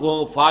فاسق ہوں،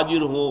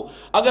 فاجر ہوں،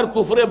 اگر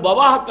کفر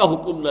بواہ کا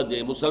حکم نہ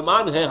دیں،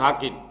 مسلمان ہیں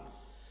حاکم،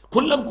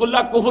 کھلم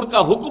کھلا کفر کا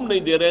حکم نہیں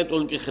دے رہے تو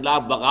ان کے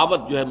خلاف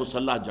بغاوت جو ہے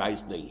مسلح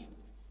جائز نہیں ہے۔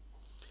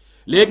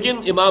 لیکن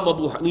امام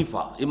ابو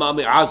حنیفہ امام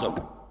اعظم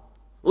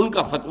ان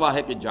کا فتویٰ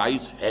ہے کہ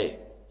جائز ہے،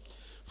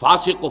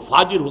 فاسق و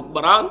فاجر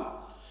حکمران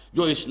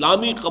جو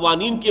اسلامی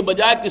قوانین کے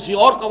بجائے کسی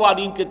اور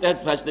قوانین کے تحت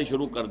فیصلے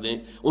شروع کر دیں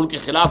ان کے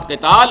خلاف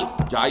قتال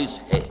جائز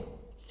ہے۔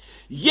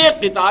 یہ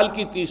قتال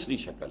کی تیسری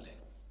شکل ہے۔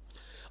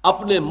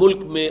 اپنے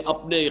ملک میں،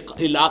 اپنے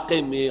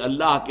علاقے میں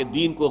اللہ کے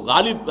دین کو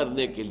غالب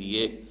کرنے کے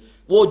لیے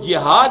وہ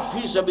جہاد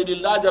فی سبیل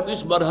اللہ جب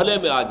اس مرحلے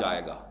میں آ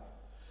جائے گا،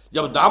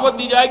 جب دعوت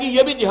دی جائے گی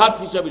یہ بھی جہاد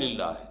فی سبیل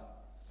اللہ ہے،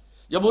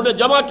 جب انہیں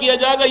جمع کیا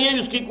جائے گا یہ بھی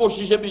اس کی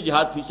کوششیں بھی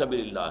جہاد فی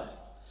سبیل اللہ ہے،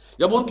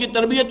 جب ان کی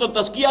تربیت و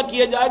تزکیہ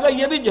کیا جائے گا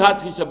یہ بھی جہاد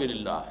فی سبیل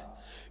اللہ ہے۔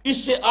 اس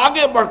سے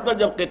آگے بڑھ کر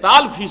جب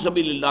قتال فی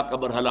سبیل اللہ کا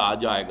مرحلہ آ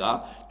جائے گا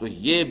تو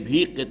یہ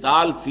بھی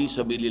قتال فی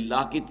سبیل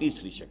اللہ کی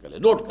تیسری شکل ہے۔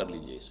 نوٹ کر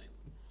لیجئے اسے۔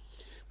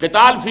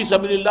 قتال فی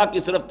سبیل اللہ کی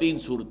صرف تین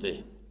صورتیں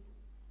ہیں۔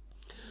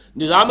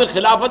 نظام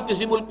خلافت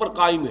کسی ملک پر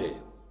قائم ہے،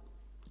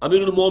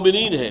 امیر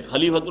المومنین ہے،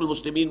 خلیفۃ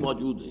المسلمین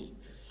موجود ہیں،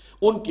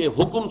 ان کے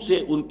حکم سے،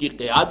 ان کی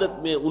قیادت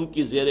میں، ان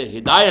کی زیر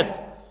ہدایت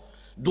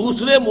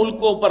دوسرے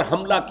ملکوں پر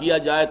حملہ کیا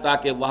جائے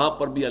تاکہ وہاں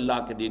پر بھی اللہ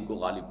کے دین کو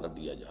غالب کر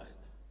دیا جائے۔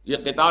 یہ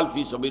قتال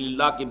فی سبیل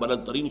اللہ کی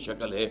بلند ترین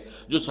شکل ہے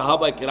جو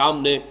صحابہ کرام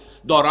نے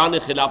دوران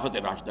خلافت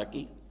راشدہ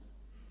کی۔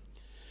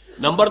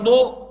 نمبر دو،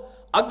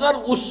 اگر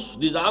اس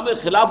نظام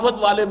خلافت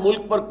والے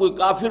ملک پر کوئی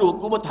کافر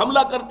حکومت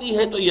حملہ کرتی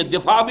ہے تو یہ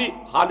دفاع بھی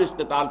خالص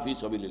قتال فی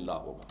سبیل اللہ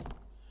ہوگا۔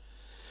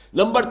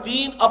 نمبر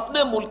تین،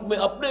 اپنے ملک میں،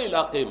 اپنے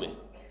علاقے میں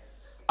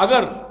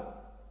اگر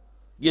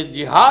یہ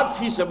جہاد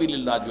فی سبیل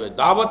اللہ جو ہے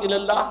دعوت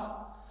اللہ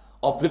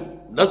اور پھر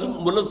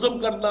منظم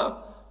کرنا،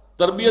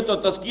 تربیت اور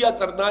تزکیہ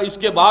کرنا، اس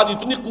کے بعد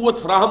اتنی قوت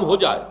فراہم ہو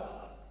جائے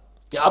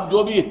کہ اب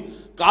جو بھی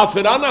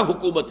کافرانہ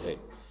حکومت ہے،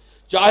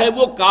 چاہے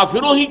وہ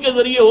کافروں ہی کے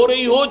ذریعے ہو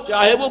رہی ہو،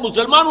 چاہے وہ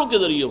مسلمانوں کے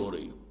ذریعے ہو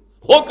رہی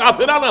ہو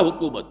کافرانہ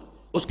حکومت،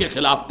 اس کے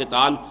خلاف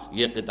قتال،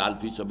 یہ قتال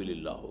فی سبیل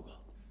اللہ ہوگا۔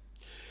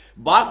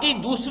 باقی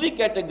دوسری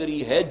کیٹیگری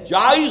ہے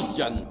جائز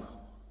جنگ۔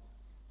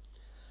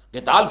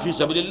 قتال فی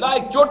سبیل اللہ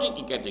ایک چوٹی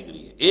کی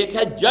کیٹیگری ہے، ایک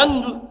ہے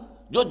جنگ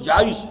جو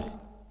جائز ہے۔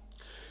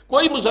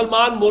 کوئی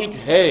مسلمان ملک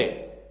ہے،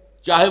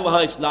 چاہے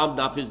وہاں اسلام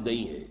نافذ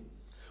نہیں ہے،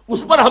 اس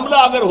پر حملہ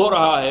اگر ہو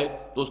رہا ہے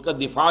تو اس کا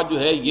دفاع جو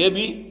ہے یہ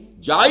بھی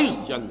جائز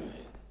جنگ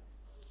ہے،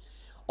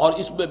 اور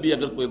اس میں بھی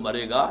اگر کوئی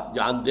مرے گا،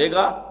 جان دے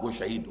گا، وہ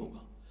شہید ہوگا۔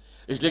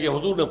 اس لیے کہ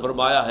حضور نے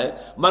فرمایا ہے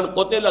من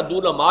قتل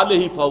دون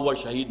مالہ فہو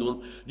شہید،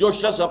 جو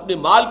شخص اپنے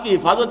مال کی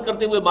حفاظت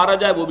کرتے ہوئے مارا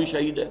جائے وہ بھی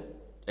شہید ہے۔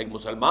 ایک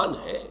مسلمان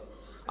ہے،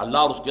 اللہ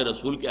اور اس کے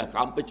رسول کے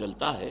احکام پہ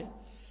چلتا ہے،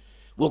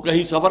 وہ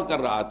کہیں سفر کر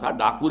رہا تھا،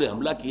 ڈاکو نے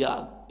حملہ کیا،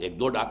 ایک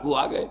دو ڈاکو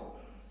آ گئے،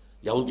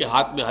 یا ان کے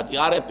ہاتھ میں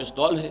ہتھیار ہے،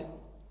 پستول ہے،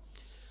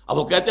 اب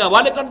وہ کہتے ہیں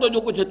حوالے کر دو جو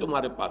کچھ ہے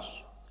تمہارے پاس۔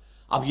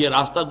 اب یہ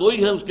راستہ دو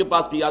ہی ہے اس کے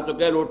پاس کہ یا تو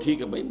کہہ لو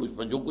ٹھیک ہے بھائی مجھ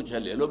پر جو کچھ ہے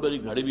لے لو،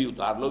 میری گھڑی بھی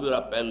اتار لو، میرا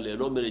پین لے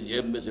لو، میری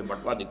جیب میں سے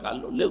بٹوا نکال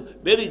لو، لے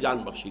میری جان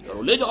بخشی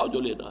کرو، لے جاؤ جو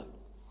لینا ہے۔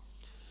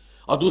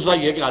 اور دوسرا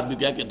یہ کہ آدمی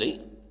کہہ کہ نہیں،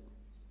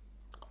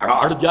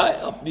 اڑ جائے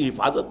اپنی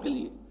حفاظت کے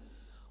لیے،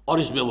 اور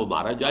اس میں وہ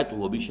مارا جائے تو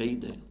وہ بھی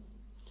شہید ہے۔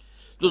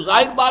 تو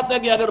ظاہر بات ہے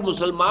کہ اگر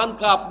مسلمان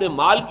کا اپنے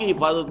مال کی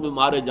حفاظت میں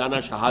مارے جانا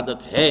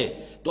شہادت ہے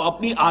تو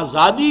اپنی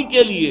آزادی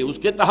کے لیے، اس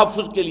کے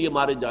تحفظ کے لیے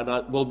مارے جانا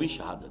وہ بھی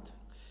شہادت ہے۔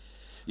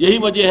 یہی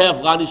وجہ ہے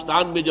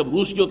افغانستان میں جب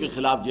روسیوں کے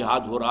خلاف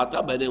جہاد ہو رہا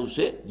تھا، میں نے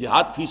اسے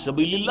جہاد فی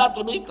سبیل اللہ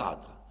تو نہیں کہا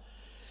تھا،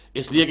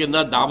 اس لیے کہ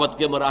نہ دعوت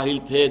کے مراحل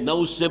تھے، نہ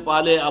اس سے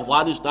پہلے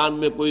افغانستان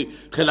میں کوئی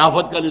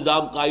خلافت کا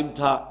نظام قائم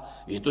تھا،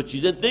 یہ تو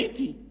چیزیں نہیں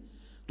تھیں۔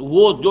 تو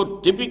وہ جو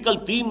ٹپیکل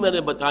تین میں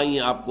نے بتائی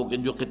ہیں آپ کو کہ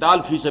جو قتال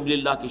فی سبیل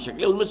اللہ کی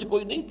شکلیں، ان میں سے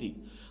کوئی نہیں تھی۔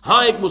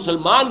 ہاں ایک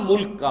مسلمان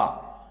ملک کا،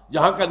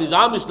 جہاں کا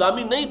نظام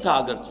اسلامی نہیں تھا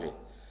اگرچہ،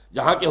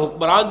 جہاں کے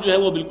حکمران جو ہے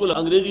وہ بالکل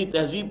انگریزی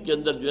تہذیب کے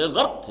اندر جو ہے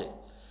غرق تھے،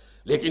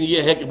 لیکن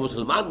یہ ہے کہ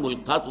مسلمان ملک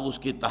تھا تو اس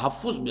کے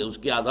تحفظ میں، اس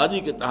کی آزادی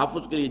کے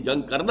تحفظ کے لیے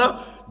جنگ کرنا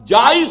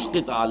جائز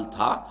قتال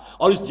تھا،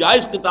 اور اس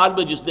جائز قتال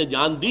میں جس نے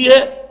جان دی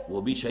ہے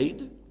وہ بھی شہید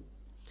ہے۔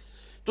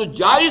 تو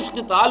جائز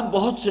قتال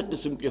بہت سے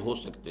قسم کے ہو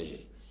سکتے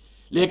ہیں،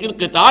 لیکن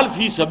قتال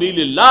فی سبیل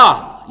اللہ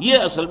یہ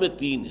اصل میں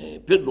تین ہیں۔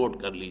 پھر نوٹ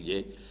کر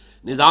لیجئے،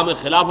 نظام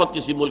خلافت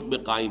کسی ملک میں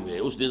قائم ہے،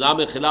 اس نظام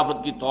خلافت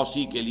کی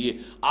توسیع کے لیے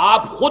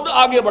آپ خود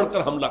آگے بڑھ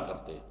کر حملہ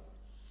کرتے ہیں،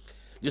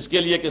 جس کے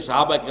لیے کہ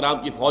صحابہ کرام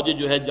کی فوجیں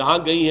جو ہے جہاں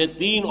گئی ہیں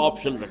تین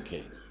آپشن رکھے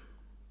ہیں۔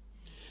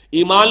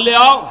 ایمان لے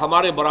آؤ،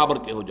 ہمارے برابر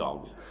کے ہو جاؤ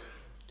گے،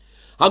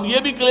 ہم یہ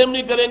بھی کلیم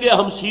نہیں کریں گے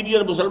ہم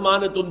سینئر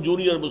مسلمان ہیں تم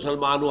جونیئر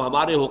مسلمان ہو،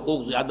 ہمارے حقوق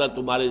زیادہ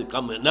تمہارے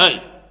کم ہیں، نہیں،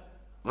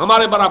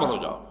 ہمارے برابر ہو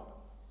جاؤ۔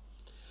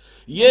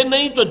 یہ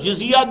نہیں تو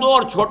جزیہ دو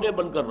اور چھوٹے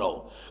بن کر رہو،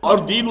 اور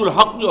دین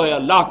الحق جو ہے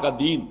اللہ کا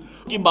دین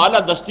کی بالا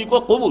دستی کو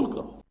قبول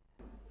کرو۔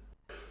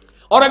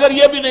 اور اگر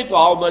یہ بھی نہیں تو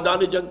آؤ میدان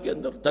جنگ کے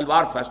اندر،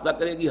 تلوار فیصلہ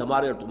کرے گی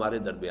ہمارے اور تمہارے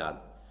درمیان۔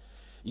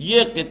 یہ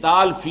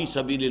قتال فی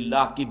سبیل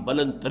اللہ کی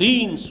بلند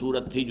ترین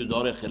صورت تھی جو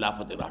دور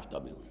خلافت راشدہ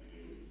میں ہوئی۔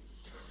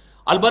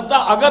 البتہ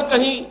اگر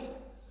کہیں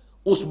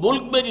اس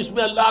ملک میں جس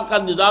میں اللہ کا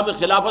نظام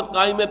خلافت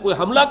قائم ہے کوئی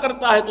حملہ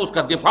کرتا ہے تو اس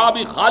کا دفاع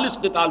بھی خالص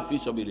قتال فی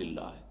سبیل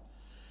اللہ ہے۔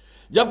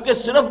 جبکہ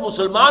صرف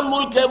مسلمان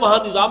ملک ہے، وہاں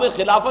نظام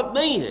خلافت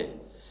نہیں ہے،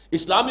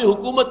 اسلامی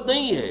حکومت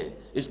نہیں ہے،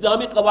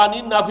 اسلامی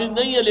قوانین نافذ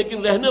نہیں ہے، لیکن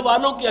رہنے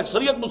والوں کی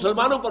اکثریت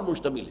مسلمانوں پر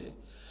مشتمل ہے،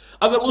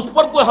 اگر اس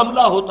پر کوئی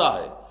حملہ ہوتا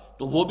ہے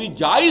تو وہ بھی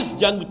جائز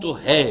جنگ تو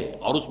ہے،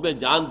 اور اس میں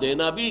جان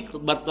دینا بھی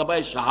مرتبہ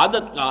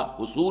شہادت کا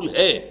حصول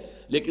ہے،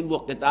 لیکن وہ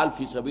قتال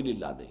فی سبیل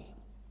اللہ نہیں۔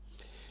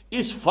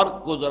 اس فرق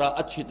کو ذرا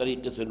اچھی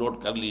طریقے سے نوٹ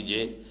کر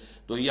لیجئے۔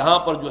 تو یہاں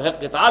پر جو ہے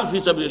قتال فی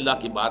سبیل اللہ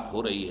کی بات ہو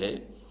رہی ہے۔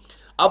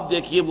 اب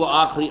دیکھیے وہ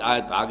آخری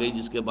آیت آ گئی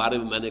جس کے بارے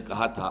میں نے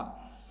کہا تھا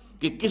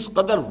کہ کس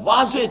قدر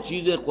واضح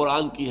چیزیں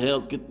قرآن کی ہیں،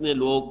 اور کتنے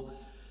لوگ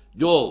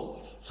جو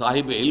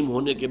صاحب علم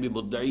ہونے کے بھی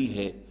مدعی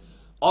ہیں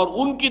اور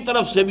ان کی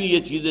طرف سے بھی یہ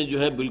چیزیں جو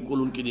ہے بالکل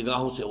ان کی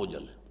نگاہوں سے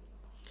اوجھل ہیں۔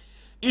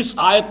 اس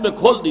آیت میں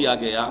کھول دیا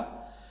گیا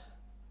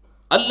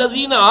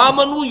الذین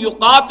آمنوا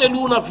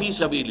یقاتلون فی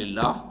سبیل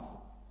اللہ،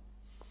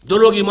 جو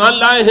لوگ ایمان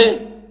لائے ہیں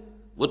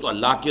وہ تو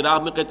اللہ کی راہ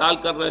میں قتال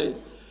کر رہے ہیں،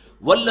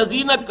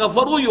 والذین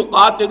کفروا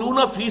یقاتلون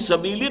فی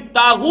سبیل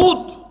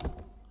الطاغوت،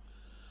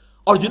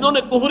 اور جنہوں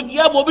نے کفر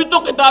کیا وہ بھی تو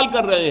قتال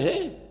کر رہے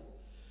ہیں۔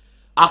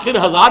 آخر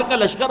 1000 کا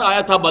لشکر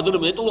آیا تھا بدر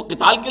میں تو وہ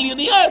قتال کے لیے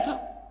نہیں آیا تھا،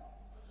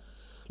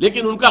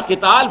 لیکن ان کا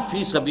قتال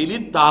فی سبیل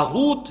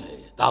الطاغوت ہے۔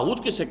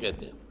 طاغوت کسے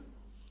کہتے ہیں؟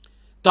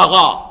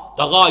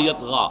 طغا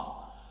یطغا،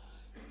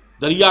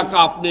 دریا کا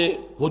اپنے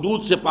حدود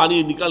سے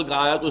پانی نکل گیا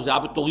آیا تو اسے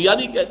آپ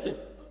طغیانی کہتے ہیں۔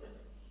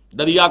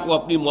 دریا کو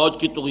اپنی موج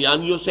کی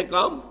طغیانیوں سے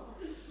کام،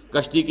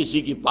 کشتی کسی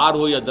کی پار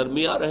ہو یا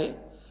درمیان رہے،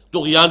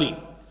 طغیانی۔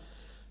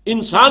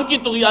 انسان کی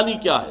طغیانی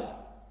کیا ہے؟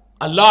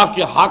 اللہ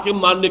کے حاکم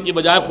ماننے کی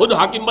بجائے خود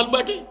حاکم بن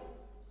بیٹھے،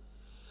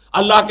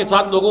 اللہ کے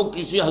ساتھ لوگوں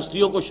کسی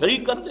ہستیوں کو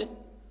شریک کر دیں،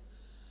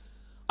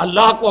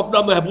 اللہ کو اپنا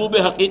محبوب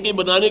حقیقی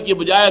بنانے کی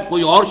بجائے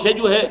کوئی اور شے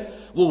جو ہے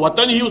وہ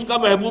وطن ہی اس کا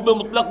محبوب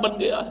مطلق بن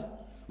گیا ہے،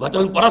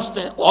 وطن پرست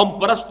ہے، قوم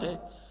پرست ہے،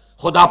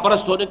 خدا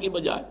پرست ہونے کی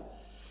بجائے۔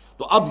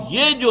 تو اب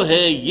یہ جو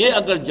ہے یہ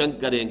اگر جنگ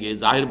کریں گے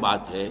ظاہر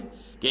بات ہے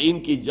کہ ان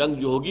کی جنگ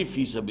جو ہوگی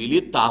فی سبیل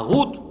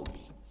طاغوت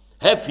ہوگی،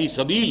 ہے فی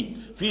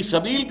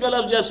سبیل کا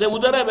لفظ جیسے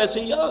ادھر ہے ویسے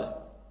یہاں ہے۔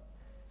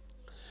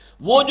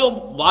 وہ جو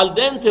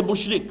والدین تھے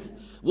مشرک،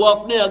 وہ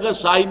اپنے اگر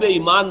صاحب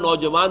ایمان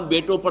نوجوان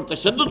بیٹوں پر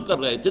تشدد کر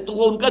رہے تھے تو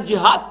وہ ان کا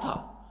جہاد تھا،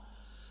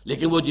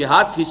 لیکن وہ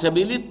جہاد فی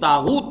سبیل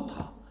طاغوت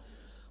تھا،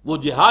 وہ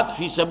جہاد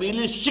فی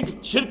سبیل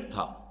شرک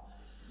تھا،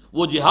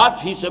 وہ جہاد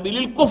فی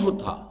سبیل کفر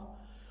تھا،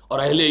 اور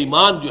اہل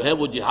ایمان جو ہے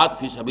وہ جہاد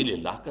فی سبیل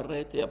اللہ کر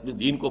رہے تھے، اپنے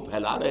دین کو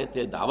پھیلا رہے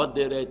تھے، دعوت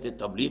دے رہے تھے،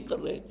 تبلیغ کر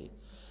رہے تھے،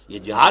 یہ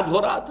جہاد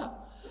ہو رہا تھا۔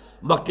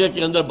 مکے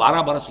کے اندر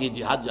 12 برس یہ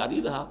جہاد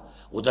جاری رہا،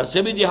 ادھر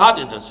سے بھی جہاد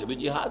ادھر سے بھی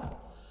جہاد،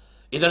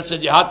 ادھر سے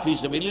جہاد فی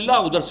سبیل اللہ،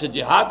 ادھر سے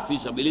جہاد فی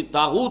سبیل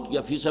طاغوت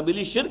یا فی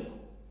سبیل شرک۔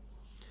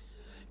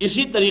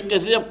 اسی طریقے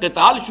سے جب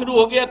قتال شروع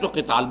ہو گیا تو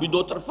قتال بھی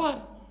دو طرفہ ہے،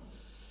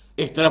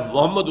 ایک طرف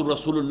محمد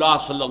الرسول اللہ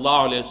صلی اللہ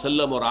علیہ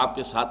وسلم اور آپ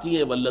کے ساتھی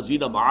ہیں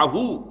والذین معہ،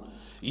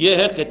 یہ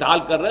ہے قتال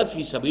کر رہے ہیں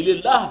فی سبیل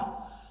اللہ،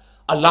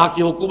 اللہ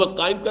کی حکومت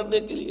قائم کرنے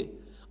کے لیے،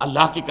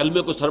 اللہ کے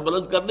کلمے کو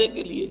سربلند کرنے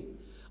کے لیے،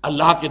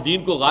 اللہ کے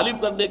دین کو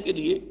غالب کرنے کے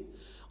لیے،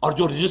 اور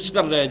جو رجسٹ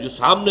کر رہے ہیں، جو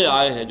سامنے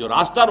آئے ہیں، جو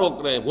راستہ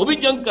روک رہے ہیں، وہ بھی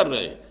جنگ کر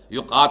رہے ہیں،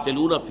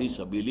 یقاتلون فی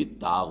سبیل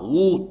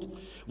الطاغوت،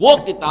 وہ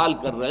قتال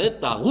کر رہے ہیں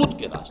طاغوت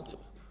کے راستے میں۔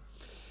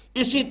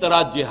 اسی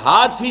طرح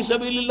جہاد فی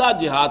سبیل اللہ،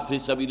 جہاد فی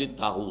سبیل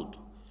الطاغوت،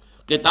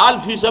 قتال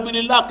فی سبیل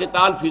اللہ،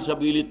 قتال فی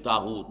سبیل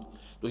الطاغوت،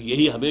 تو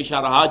یہی ہمیشہ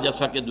رہا،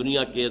 جیسا کہ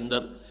دنیا کے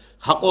اندر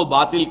حق و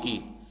باطل کی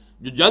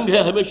جو جنگ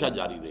ہے ہمیشہ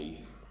جاری رہی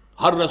ہے۔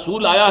 ہر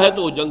رسول آیا ہے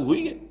تو وہ جنگ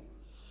ہوئی ہے،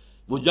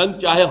 وہ جنگ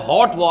چاہے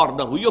ہاٹ وار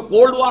نہ ہوئی ہو،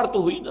 کولڈ وار تو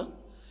ہوئی نا۔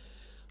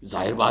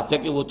 ظاہر بات ہے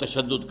کہ وہ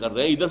تشدد کر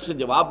رہے ہیں، ادھر سے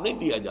جواب نہیں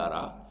دیا جا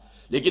رہا،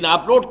 لیکن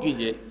آپ نوٹ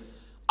کیجئے،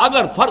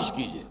 اگر فرض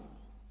کیجئے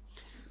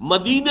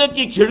مدینے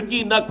کی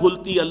کھڑکی نہ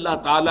کھلتی اللہ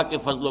تعالیٰ کے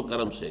فضل و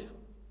کرم سے،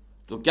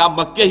 تو کیا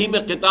مکے ہی میں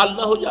قتال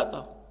نہ ہو جاتا؟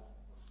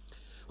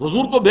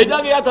 حضور کو بھیجا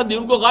گیا تھا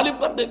دین کو غالب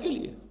کرنے کے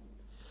لیے،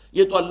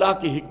 یہ تو اللہ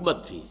کی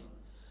حکمت تھی،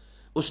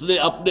 اس نے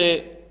اپنے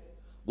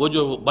وہ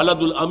جو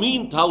بلد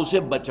الامین تھا اسے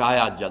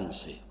بچایا جنگ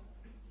سے۔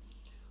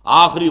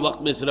 آخری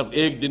وقت میں صرف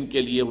ایک دن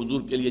کے لیے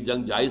حضور کے لیے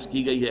جنگ جائز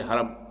کی گئی ہے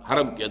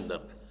حرم کے اندر،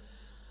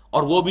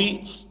 اور وہ بھی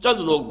چند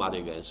لوگ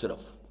مارے گئے صرف،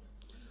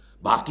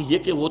 باقی یہ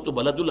کہ وہ تو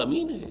بلد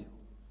الامین ہے،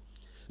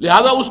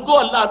 لہذا اس کو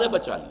اللہ نے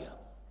بچا لیا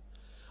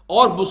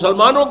اور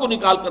مسلمانوں کو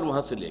نکال کر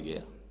وہاں سے لے گیا،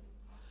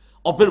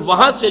 اور پھر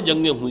وہاں سے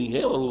جنگیں ہوئی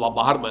ہیں اور وہ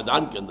باہر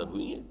میدان کے اندر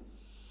ہوئی ہیں،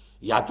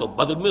 یا تو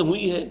بدر میں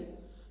ہوئی ہے،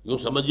 یوں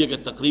سمجھیے کہ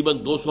تقریباً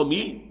 200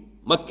 میل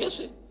مکے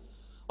سے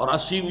اور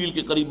 80 میل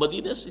کے قریب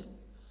مدینے سے،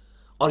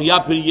 اور یا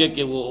پھر یہ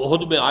کہ وہ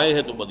احد میں آئے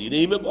ہیں تو مدینے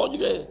ہی میں پہنچ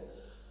گئے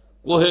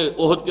کوہ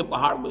احد کے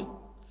پہاڑ میں،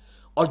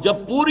 اور جب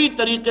پوری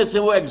طریقے سے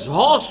وہ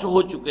ایگزہاسٹ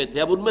ہو چکے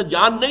تھے، اب ان میں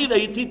جان نہیں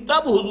رہی تھی،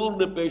 تب حضور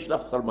نے پیش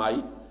رفت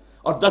فرمائی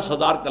اور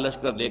 10,000 کا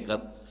لشکر لے کر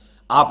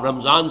آپ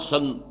رمضان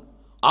سن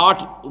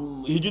 8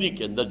 ہجری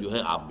کے اندر جو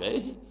ہے آپ گئے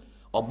ہیں،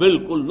 اور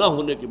بالکل نہ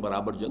ہونے کے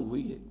برابر جنگ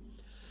ہوئی ہے۔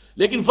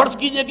 لیکن فرض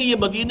کیجئے کہ یہ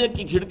مدینے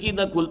کی کھڑکی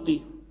نہ کھلتی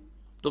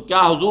تو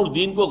کیا حضور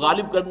دین کو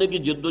غالب کرنے کی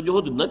جد و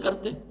جہد نہ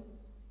کرتے؟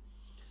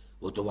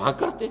 وہ تو وہاں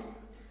کرتے،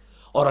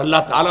 اور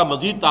اللہ تعالیٰ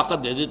مزید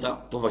طاقت دے دیتا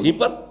تو وہیں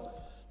پر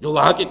جو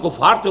وہاں کے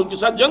کفار تھے ان کے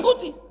ساتھ جنگ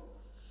ہوتی،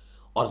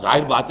 اور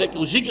ظاہر بات ہے کہ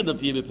اسی کے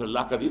نتیجے میں پھر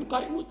اللہ کا دین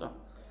قائم ہوتا۔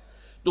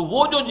 تو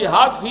وہ جو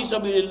جہاد فی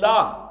سبیل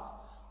اللہ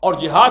اور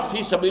جہاد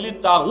فی سبیل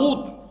طاغوت،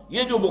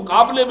 یہ جو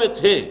مقابلے میں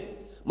تھے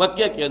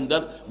مکے کے اندر،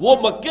 وہ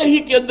مکے ہی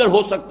کے اندر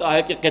ہو سکتا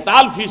ہے کہ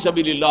قتال فی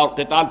سبیل اللہ اور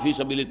قتال فی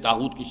سبیل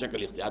طاغوت کی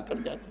شکل اختیار کر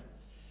جاتا ہے۔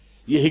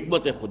 یہ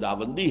حکمت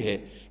خداوندی ہے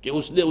کہ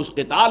اس نے اس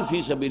قتال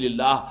فی سبیل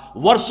اللہ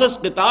ورسس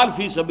قتال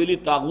فی سبیل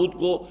طاغوت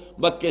کو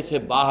مکے سے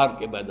باہر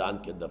کے میدان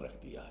کے اندر رکھ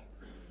دیا ہے،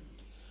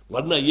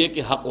 ورنہ یہ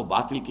کہ حق و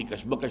باطل کی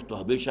کشمکش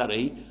تو ہمیشہ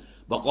رہی۔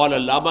 بقول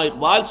علامہ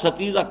اقبال،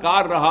 ستیزہ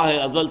کار رہا ہے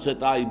ازل سے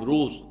تا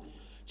امروز،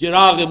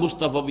 چراغ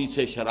مصطفی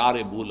سے شرار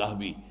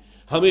بولہبی،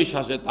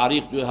 ہمیشہ سے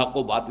تاریخ جو ہے حق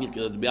و باطل کے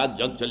درمیان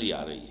جنگ چلی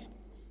آ رہی ہے۔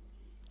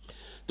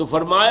 تو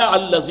فرمایا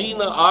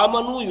الذین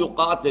آمنوا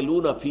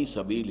یقاتلون فی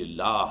سبیل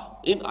اللہ،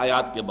 ان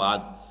آیات کے بعد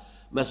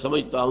میں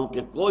سمجھتا ہوں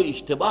کہ کوئی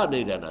اشتباہ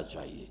نہیں رہنا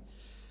چاہیے،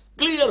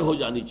 کلیئر ہو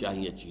جانی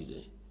چاہیے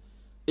چیزیں،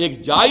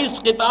 ایک جائز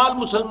قتال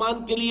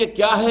مسلمان کے لیے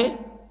کیا ہے،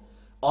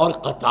 اور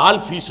قتال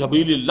فی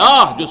سبیل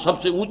اللہ جو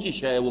سب سے اونچی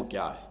شے ہے وہ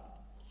کیا ہے،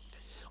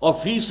 اور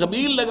فی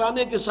سبیل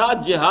لگانے کے ساتھ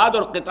جہاد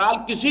اور قتال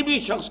کسی بھی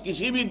شخص،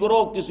 کسی بھی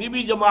گروہ، کسی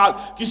بھی جماعت،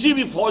 کسی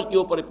بھی فوج کے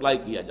اوپر اپلائی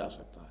کیا جا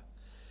سکتا ہے۔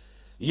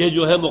 یہ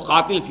جو ہے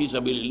مقاتل فی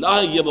سبیل اللہ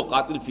ہے، یہ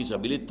مقاتل فی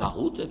سبیل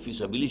طاغوت ہے، فی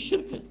سبیل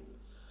شرک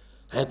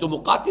ہے تو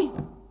مقاتل،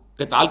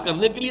 قتال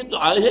کرنے کے لیے تو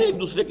آئے ہیں ایک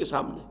دوسرے کے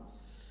سامنے،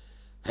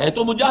 ہے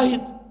تو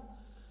مجاہد،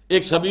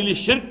 ایک سبیل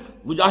شرک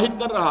مجاہد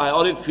کر رہا ہے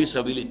اور ایک فی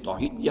سبیل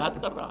توحید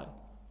جہاد کر رہا ہے۔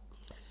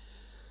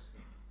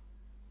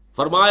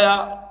 فرمایا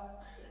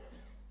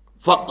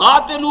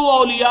فقاتلوا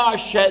اولیاء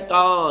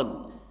الشیطان،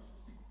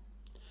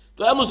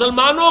 تو اے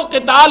مسلمانوں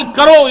قتال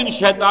کرو ان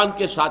شیطان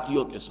کے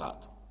ساتھیوں کے ساتھ۔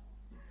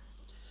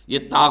 یہ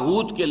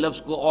طاغوت کے لفظ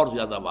کو اور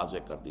زیادہ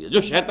واضح کر دیا،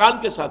 جو شیطان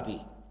کے ساتھی۔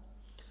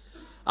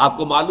 آپ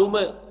کو معلوم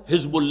ہے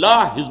حزب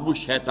اللہ، حزب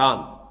الشیطان،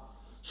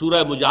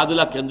 سورہ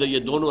مجادلہ کے اندر یہ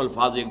دونوں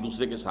الفاظ ایک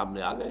دوسرے کے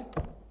سامنے آ گئے۔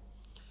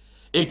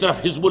 ایک طرف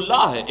حزب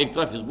اللہ ہے، ایک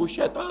طرف حزب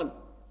الشیطان۔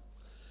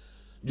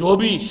 جو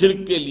بھی شرک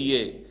کے لیے،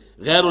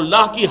 غیر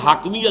اللہ کی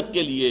حاکمیت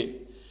کے لیے،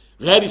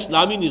 غیر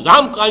اسلامی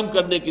نظام قائم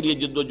کرنے کے لیے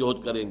جد و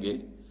جہد کریں گے،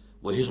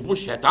 وہ حزب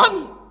الشیطان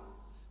ہے،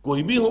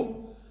 کوئی بھی ہو،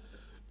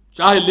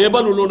 چاہے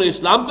لیبل انہوں نے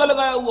اسلام کا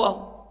لگایا ہوا ہو،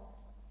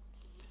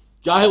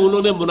 چاہے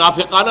انہوں نے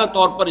منافقانہ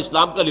طور پر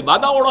اسلام کا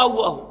لبادہ اوڑھا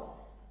ہوا ہو،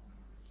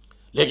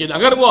 لیکن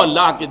اگر وہ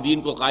اللہ کے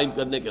دین کو قائم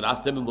کرنے کے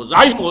راستے میں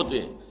مزاحم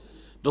ہوتے ہیں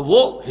تو وہ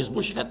حزب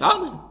الشیطان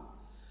ہے۔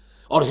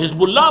 اور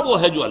حزب اللہ وہ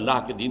ہے جو اللہ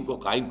کے دین کو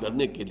قائم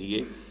کرنے کے لیے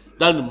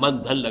تن من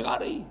دھن لگا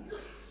رہی ہے۔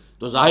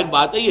 تو ظاہر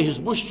بات ہے یہ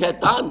حزب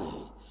الشیطان ہے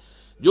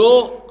جو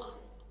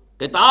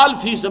قتال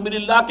فی سبیل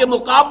اللہ کے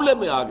مقابلے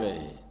میں آ گئے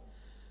ہیں،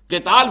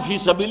 قتال فی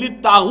سبیل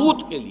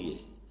الطاغوت کے لیے۔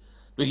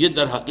 تو یہ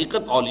در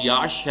حقیقت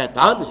اولیاء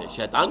شیطان ہے،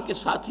 شیطان کے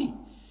ساتھی،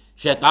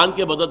 شیطان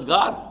کے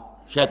مددگار،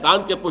 شیطان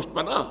کے پشت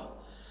پناہ۔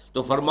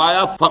 تو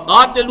فرمایا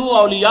فقاتلوا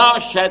اولیاء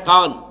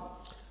شیطان،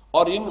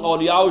 اور ان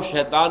اولیاء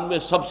شیطان میں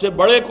سب سے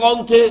بڑے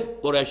کون تھے؟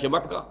 قریش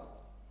مکہ۔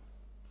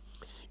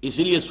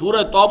 اسی لیے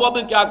سورہ توبہ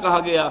میں کیا کہا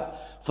گیا؟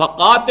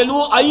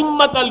 فقاتلوا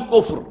ائمۃ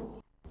الکفر۔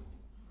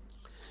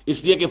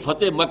 اس لیے کہ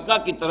فتح مکہ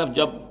کی طرف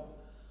جب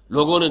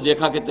لوگوں نے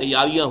دیکھا کہ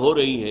تیاریاں ہو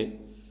رہی ہیں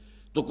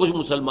تو کچھ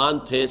مسلمان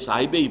تھے،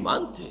 صاحب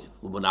ایمان تھے،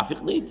 وہ منافق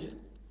نہیں تھے،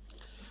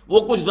 وہ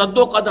کچھ رد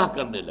و قدح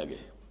کرنے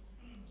لگے۔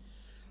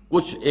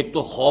 کچھ ایک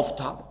تو خوف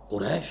تھا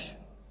قریش،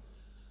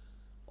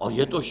 اور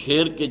یہ تو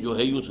شیر کے جو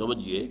ہے یوں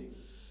سمجھیے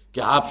کہ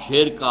آپ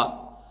شیر کا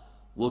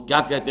وہ کیا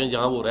کہتے ہیں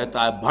جہاں وہ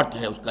رہتا ہے، بھٹ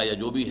ہے اس کا یا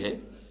جو بھی ہے،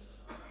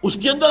 اس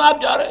کے اندر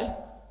آپ جا رہے ہیں،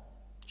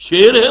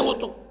 شیر ہے وہ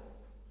تو۔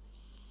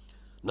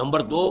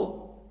 نمبر دو،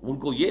 ان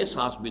کو یہ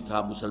احساس بھی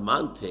تھا،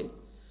 مسلمان تھے،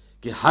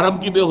 کہ حرم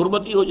کی بے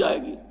حرمتی ہو جائے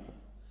گی،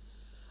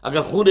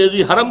 اگر خون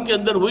ریزی حرم کے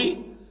اندر ہوئی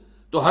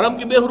تو حرم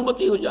کی بے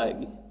حرمتی ہو جائے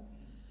گی۔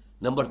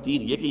 نمبر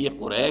تین یہ کہ یہ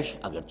قریش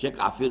اگرچہ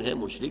کافر ہیں،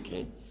 مشرک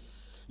ہیں،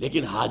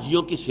 لیکن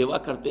حاجیوں کی سیوا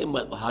کرتے ہیں،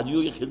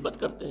 حاجیوں کی خدمت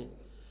کرتے ہیں،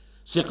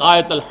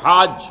 سقایت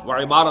الحاج و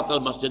عمارت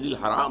المسجد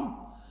الحرام،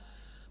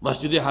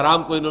 مسجد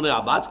حرام کو انہوں نے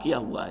آباد کیا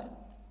ہوا ہے،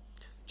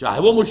 چاہے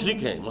وہ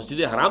مشرک ہیں، مسجد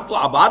حرام تو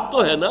آباد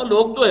تو ہے نا،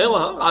 لوگ تو ہیں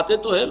وہاں، آتے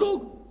تو ہیں لوگ،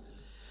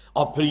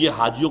 اور پھر یہ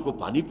حاجیوں کو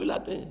پانی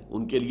پلاتے ہیں،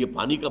 ان کے لیے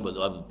پانی کا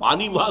بندوبست،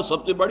 پانی وہاں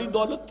سب سے بڑی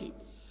دولت تھی،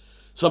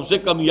 سب سے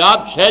کمیاب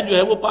شے جو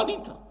ہے وہ پانی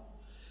تھا،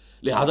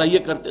 لہذا یہ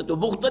کرتے تو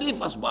مختلف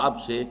اسباب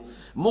سے،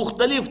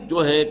 مختلف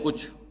جو ہے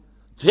کچھ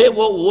تھے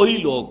وہ وہی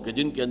لوگ کہ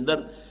جن کے اندر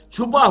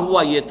چھپا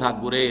ہوا یہ تھا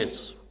گریز،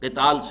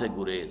 قتال سے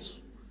گریز،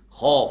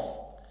 خوف،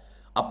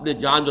 اپنے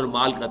جان اور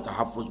مال کا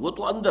تحفظ، وہ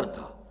تو اندر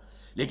تھا،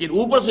 لیکن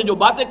اوپر سے جو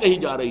باتیں کہی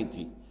جا رہی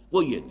تھی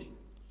وہ یہ تھی۔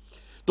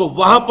 تو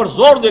وہاں پر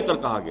زور دے کر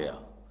کہا گیا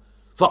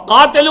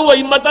فقاتلوا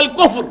ائمۃ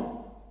الکفر،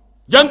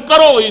 جنگ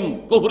کرو ان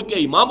کفر کے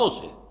اماموں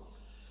سے،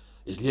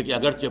 اس لیے کہ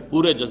اگرچہ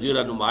پورے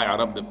جزیرہ نما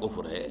عرب میں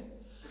کفر ہے،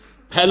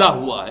 پھیلا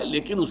ہوا ہے،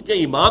 لیکن اس کے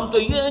امام تو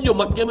یہ ہیں جو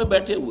مکے میں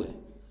بیٹھے ہوئے ہیں،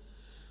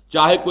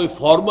 چاہے کوئی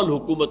فارمل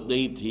حکومت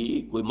نہیں تھی،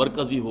 کوئی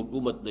مرکزی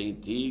حکومت نہیں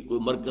تھی، کوئی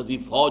مرکزی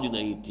فوج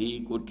نہیں تھی،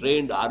 کوئی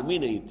ٹرینڈ آرمی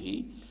نہیں تھی،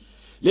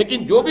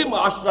 لیکن جو بھی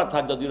معاشرہ تھا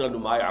جزیرہ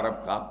نما عرب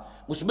کا،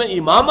 اس میں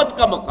امامت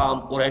کا مقام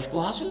قریش کو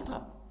حاصل تھا،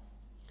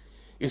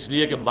 اس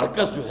لیے کہ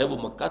مرکز جو ہے وہ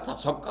مکہ تھا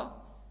سب کا،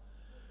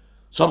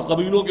 سب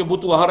قبیلوں کے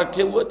بت وہاں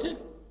رکھے ہوئے تھے۔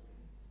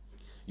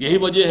 یہی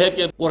وجہ ہے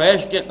کہ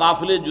قریش کے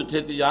قافلے جو تھے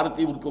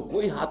تجارتی، ان کو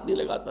کوئی ہاتھ نہیں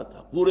لگاتا تھا،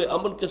 پورے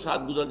امن کے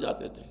ساتھ گزر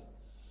جاتے تھے،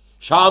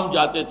 شام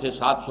جاتے تھے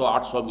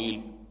 700-800 میل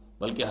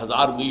بلکہ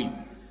 1000 میل،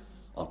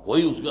 اور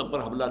کوئی اس کے اوپر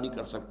حملہ نہیں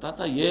کر سکتا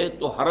تھا۔ یہ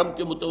تو حرم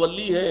کے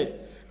متولی ہے،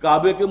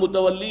 کعبے کے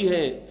متولی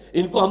ہے،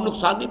 ان کو ہم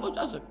نقصان نہیں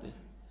پہنچا سکتے۔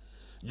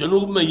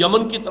 جنوب میں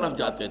یمن کی طرف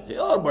جاتے تھے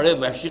اور بڑے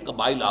وحشی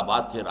قبائل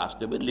آباد تھے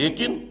راستے میں،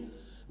 لیکن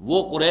وہ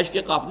قریش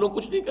کے قافلوں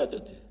کچھ نہیں کہتے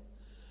تھے۔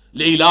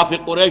 لإلاف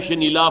قریش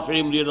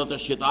إِلَافِهِمْ رِحْلَةَ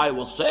الشِّتَاءِ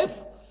وَالصَّيْفِ،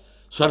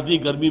 سردی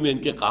گرمی میں ان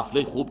کے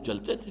قافلے خوب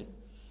چلتے تھے،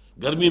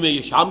 گرمی میں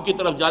یہ شام کی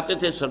طرف جاتے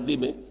تھے، سردی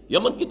میں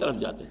یمن کی طرف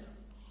جاتے تھے۔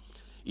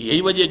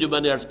 یہی وجہ جو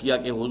میں نے عرض کیا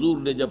کہ حضور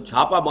نے جب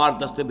چھاپا مار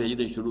دستے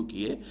بھیجنے شروع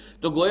کیے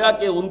تو گویا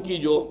کہ ان کی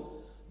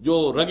جو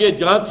رگے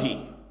جاں تھی،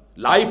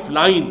 لائف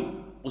لائن،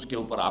 اس کے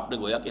اوپر آپ نے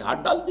گویا کہ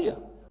ہاتھ ڈال دیا۔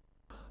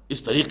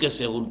 اس طریقے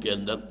سے ان کے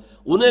اندر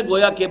انہیں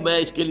گویا کہ میں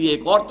اس کے لیے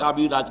ایک اور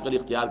تعبیر آج کل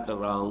اختیار کر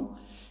رہا ہوں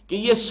کہ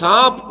یہ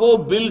سانپ کو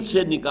بل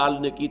سے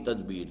نکالنے کی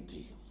تدبیر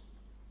تھی۔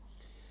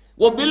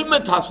 وہ بل میں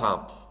تھا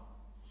سانپ،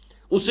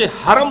 اسے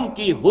حرم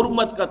کی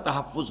حرمت کا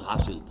تحفظ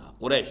حاصل تھا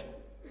قریش کو،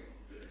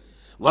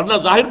 ورنہ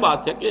ظاہر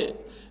بات ہے کہ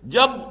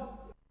جب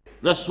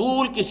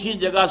رسول کسی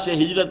جگہ سے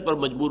ہجرت پر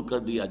مجبور کر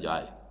دیا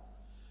جائے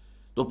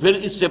تو پھر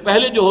اس سے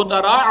پہلے جو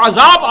ہوتا رہا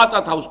عذاب آتا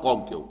تھا اس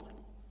قوم کے اوپر،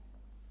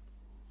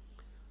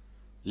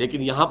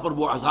 لیکن یہاں پر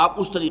وہ عذاب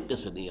اس طریقے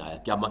سے نہیں آیا۔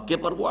 کیا مکے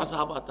پر وہ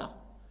عذاب آتا؟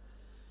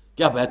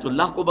 کیا بیت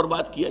اللہ کو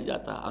برباد کیا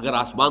جاتا اگر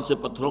آسمان سے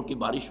پتھروں کی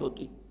بارش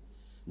ہوتی؟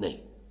 نہیں۔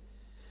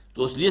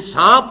 تو اس لیے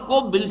سانپ کو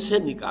بل سے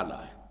نکالا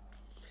ہے۔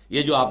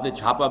 یہ جو آپ نے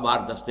چھاپا مار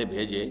دستے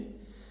بھیجے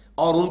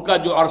اور ان کا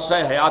جو عرصہ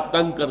حیات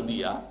تنگ کر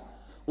دیا،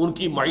 ان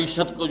کی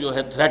معیشت کو جو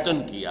ہے تھریٹن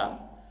کیا،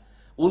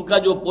 ان کا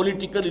جو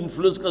پولیٹیکل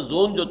انفلوئنس کا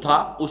زون جو تھا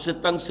اسے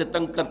تنگ سے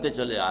تنگ کرتے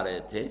چلے آ رہے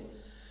تھے،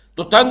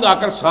 تو تنگ آ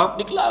کر سانپ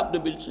نکلا اپنے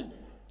بل سے،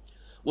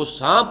 وہ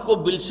سانپ کو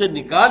بل سے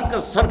نکال کر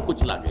سر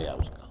کچلا گیا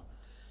اس کا۔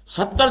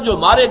 70 جو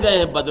مارے گئے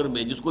ہیں بدر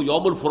میں، جس کو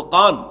یوم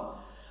الفرقان،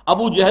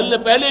 ابو جہل نے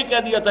پہلے ہی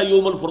کہہ دیا تھا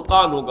یوم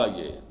الفرقان ہوگا،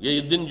 یہ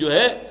دن جو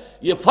ہے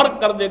یہ فرق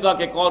کر دے گا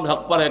کہ کون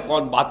حق پر ہے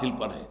کون باطل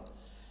پر ہے،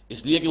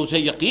 اس لیے کہ اسے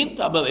یقین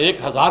تھا میں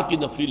 1000 کی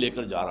نفری لے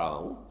کر جا رہا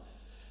ہوں،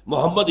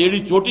 محمد ایڑی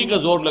چوٹی کا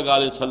زور لگا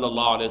لے صلی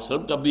اللہ علیہ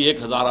وسلم تب بھی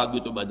 1000 آدمی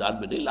تو میدان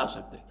میں نہیں لا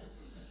سکتے۔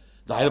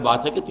 ظاہر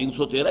بات ہے کہ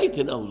 313 ہی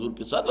تھے نا حضور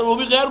کے ساتھ، اور وہ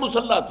بھی غیر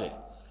مسلح تھے،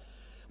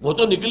 وہ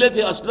تو نکلے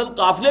تھے اصلاً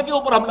قافلے کے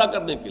اوپر حملہ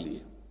کرنے کے لیے،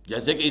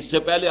 جیسے کہ اس سے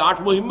پہلے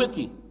 8 مہمیں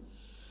تھیں۔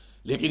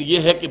 لیکن یہ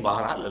ہے کہ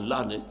بہرحال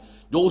اللہ نے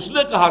جو اس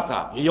نے کہا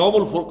تھا کہ یوم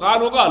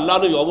الفرقان ہوگا، اللہ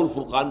نے یوم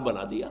الفرقان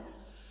بنا دیا۔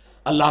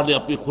 اللہ نے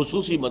اپنی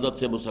خصوصی مدد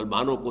سے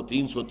مسلمانوں کو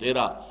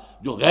 313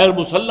 جو غیر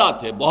مسلح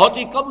تھے، بہت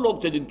ہی کم لوگ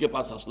تھے جن کے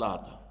پاس اسلحہ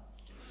تھا،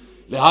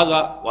 لہذا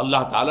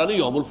اللہ تعالیٰ نے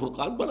یوم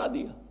الفرقان بنا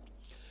دیا۔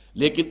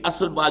 لیکن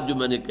اصل بات جو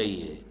میں نے کہی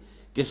ہے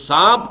کہ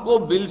سانپ کو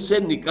بل سے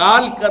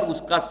نکال کر اس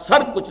کا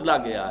سر کچلا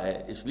گیا ہے،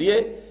 اس لیے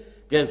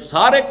کہ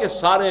سارے کے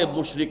سارے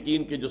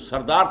مشرکین کے جو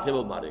سردار تھے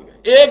وہ مارے گئے،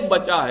 ایک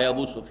بچا ہے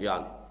ابو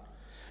سفیان،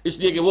 اس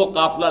لیے کہ وہ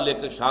قافلہ لے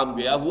کر شام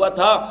گیا ہوا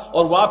تھا،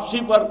 اور واپسی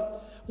پر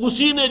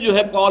اسی نے جو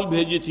ہے کال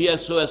بھیجی تھی،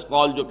 SOS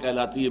کال جو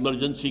کہلاتی ہے،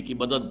 ایمرجنسی کی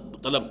مدد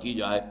طلب کی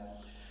جائے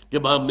کہ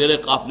میرے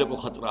قافلے کو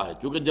خطرہ ہے،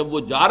 چونکہ جب وہ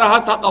جا رہا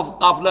تھا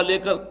قافلہ لے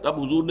کر تب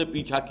حضور نے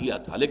پیچھا کیا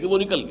تھا، لیکن وہ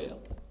نکل گیا،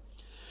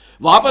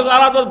 واپس آ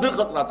رہا تھا پھر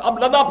خطرہ تھا، اب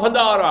لدا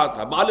پھندا آ رہا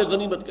تھا مال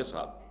غنیمت کے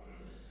ساتھ،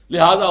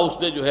 لہذا اس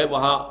نے جو ہے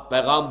وہاں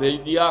پیغام بھیج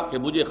دیا کہ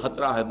مجھے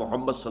خطرہ ہے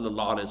محمد صلی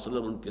اللہ علیہ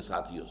وسلم ان کے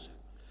ساتھیوں سے،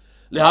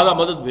 لہذا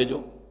مدد بھیجو،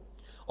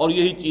 اور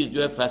یہی چیز جو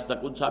ہے فیصلہ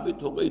کن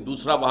ثابت ہو گئی۔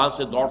 دوسرا وہاں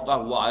سے دوڑتا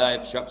ہوا آیا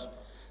ایک شخص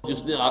جس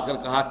نے آ کر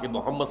کہا کہ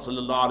محمد صلی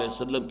اللہ علیہ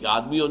وسلم کے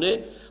آدمیوں نے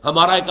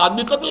ہمارا ایک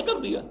آدمی قتل کر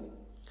دیا،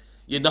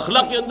 یہ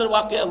نخلہ کے اندر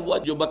واقعہ ہوا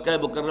جو مکہ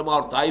مکرمہ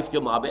اور طائف کے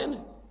مابین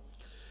ہے۔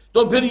 تو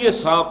پھر یہ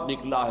سانپ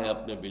نکلا ہے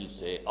اپنے بل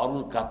سے اور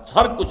ان کا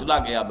سر کچلا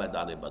گیا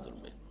میدان بدر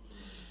میں،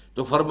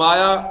 تو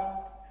فرمایا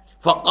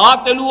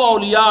فقاتلوا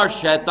اولیاء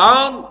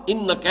الشیطان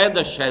ان کید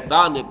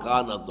الشیطان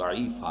کان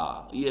ضعیفا،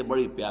 یہ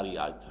بڑی پیاری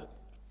آیت ہے۔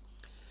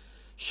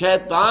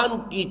 شیطان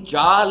کی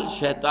چال،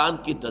 شیطان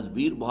کی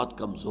تدبیر بہت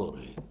کمزور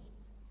ہے،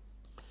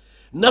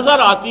 نظر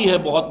آتی ہے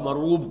بہت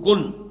مرعوب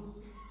کن،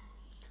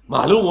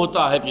 معلوم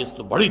ہوتا ہے کہ اس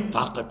تو بڑی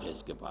طاقت ہے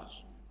اس کے پاس،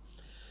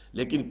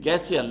 لیکن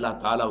کیسے اللہ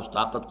تعالیٰ اس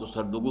طاقت کو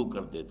سرنگو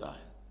کر دیتا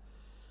ہے۔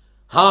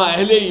 ہاں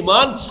اہل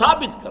ایمان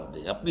ثابت کر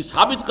دیں، اپنی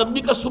ثابت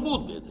قدمی کا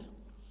ثبوت دے دیں،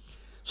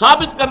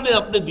 ثابت کر دیں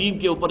اپنے دین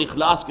کے اوپر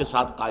اخلاص کے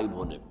ساتھ قائم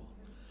ہونے کو،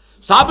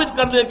 ثابت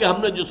کر دیں کہ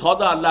ہم نے جو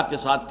سودا اللہ کے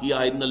ساتھ کیا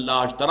ہے، ان اللہ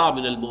اشتری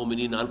من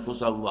المؤمنین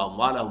انفسهم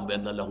واموالهم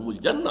بان لهم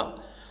الجنہ،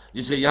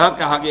 جسے یہاں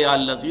کہا گیا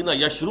الذین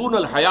یشرون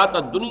الحیات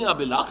الدنیا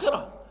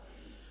بالآخرہ،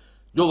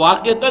 جو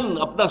واقعتاً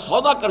اپنا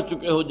سودا کر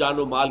چکے ہو جان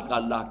و مال کا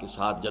اللہ کے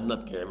ساتھ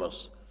جنت کے عوض،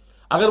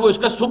 اگر وہ اس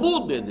کا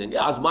ثبوت دے دیں گے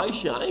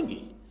آزمائشیں آئیں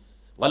گی،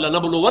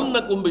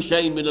 وَلَنَبْلُوَنَّكُمْ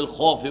بِشَيْءٍ مِّنَ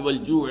الْخَوْفِ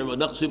وَالْجُوعِ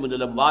وَنَقْصٍ مِّنَ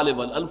الْأَمْوَالِ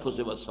وَالْأَنفُسِ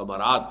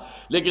وَالثَّمَرَاتِ،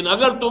 لیکن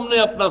اگر تم نے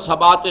اپنا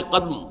ثبات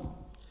قدم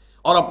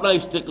اور اپنا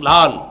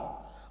استقلال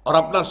اور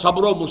اپنا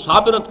صبر و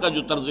مصابرت کا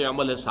جو طرز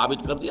عمل ہے ثابت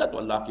کر دیا تو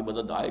اللہ کی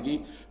مدد آئے گی۔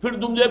 پھر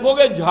تم دیکھو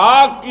گے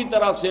جھاگ کی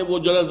طرح سے وہ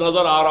جو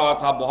نظر آ رہا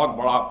تھا بہت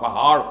بڑا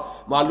پہاڑ،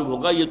 معلوم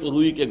ہوگا یہ تو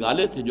روئی کے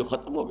گالے تھے جو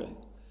ختم ہو گئے،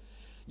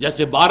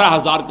 جیسے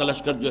 12,000 کا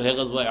لشکر جو ہے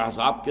غزوہ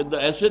احزاب کے اندر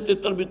ایسے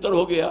تتر بتر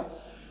ہو گیا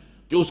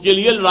کہ اس کے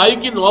لیے لڑائی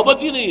کی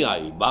نوبت ہی نہیں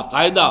آئی،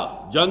 باقاعدہ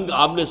جنگ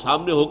آمنے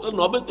سامنے ہو کر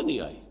نوبت نہیں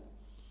آئی،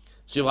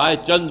 سوائے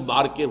چند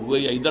مار کے ہوئے،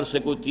 یا ادھر سے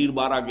کوئی تیر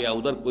مارا گیا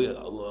ادھر کوئی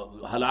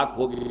ہلاک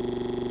ہو گیا،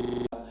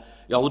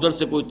 یا ادھر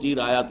سے کوئی تیر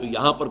آیا تو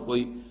یہاں پر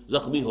کوئی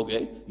زخمی ہو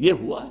گئے، یہ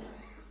ہوا ہے،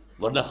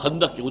 ورنہ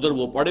خندق کے ادھر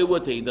وہ پڑے ہوئے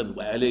تھے ادھر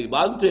اہل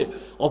ایمان تھے،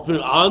 اور پھر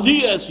آندھی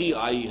ایسی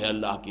آئی ہے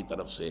اللہ کی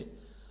طرف سے،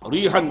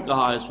 ریحن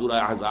کہا ہے سورہ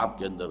احزاب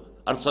کے اندر،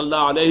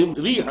 ارسلنا علیہم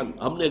ریحن،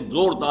 ہم نے ایک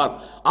زوردار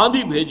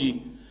آندھی بھیجی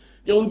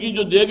کہ ان کی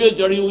جو دیگیں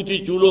چڑھی ہوئی تھی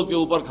چولہوں کے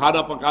اوپر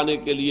کھانا پکانے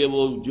کے لیے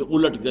وہ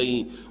الٹ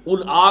گئیں، ان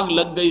آگ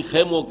لگ گئی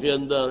خیموں کے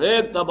اندر،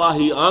 ایک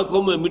تباہی،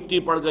 آنکھوں میں مٹی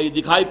پڑ گئی،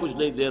 دکھائی کچھ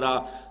نہیں دے رہا،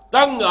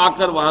 تنگ آ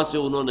کر وہاں سے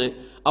انہوں نے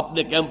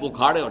اپنے کیمپ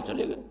اکھاڑے اور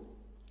چلے گئے۔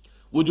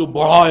 وہ جو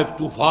بڑا ایک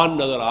طوفان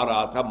نظر آ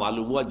رہا تھا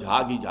معلوم ہوا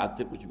جھاگ ہی جھاگ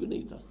تھے، کچھ بھی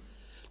نہیں تھا۔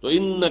 تو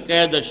ان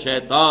قید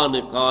الشیطان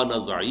کان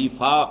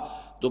ضعیفا،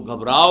 تو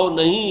گھبراؤ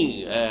نہیں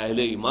اے اہل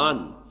ایمان،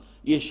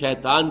 یہ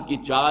شیطان کی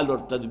چال اور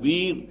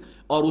تدبیر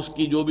اور اس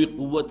کی جو بھی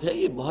قوت ہے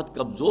یہ بہت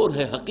کمزور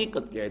ہے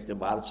حقیقت کے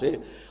اعتبار سے،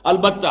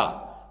 البتہ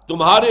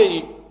تمہارے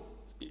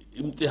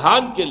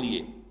امتحان کے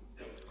لیے،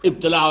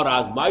 ابتلا اور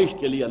آزمائش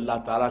کے لیے اللہ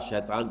تعالیٰ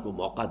شیطان کو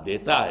موقع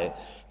دیتا ہے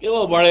کہ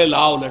وہ بڑے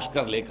لاؤ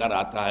لشکر لے کر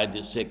آتا ہے،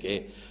 جس سے کہ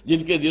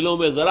جن کے دلوں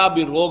میں ذرا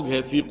بھی روگ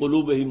ہے، فی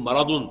قلوبہم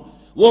مرض،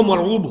 وہ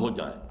مرعوب ہو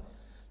جائیں،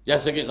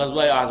 جیسے کہ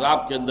غزوہ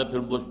احزاب کے اندر پھر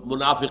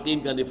منافقین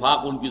کا نفاق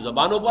ان کی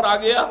زبانوں پر آ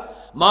گیا،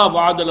 ما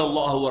وعدنا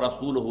اللہ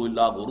ورسولہ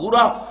الا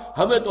غرورا،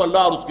 ہمیں تو اللہ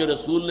اور اس کے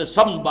رسول نے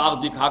سبز باغ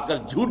دکھا کر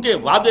جھوٹے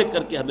وعدے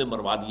کر کے ہمیں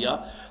مروا دیا،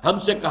 ہم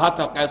سے کہا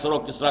تھا قیصر و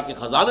کسریٰ کے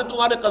خزانے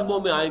تمہارے قدموں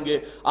میں آئیں گے،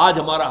 آج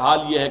ہمارا حال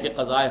یہ ہے کہ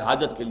قضائے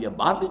حاجت کے لیے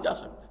باہر نہیں جا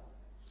سکتے۔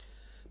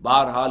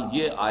 بہرحال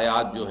یہ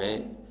آیات جو ہیں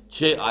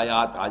 6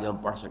 آیات آج ہم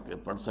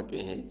پڑھ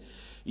سکے ہیں،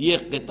 ये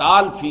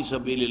क़िताल फी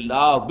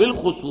सबीलिल्लाह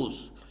बिलखुसूस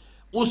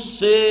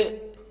उससे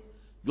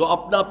जो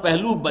अपना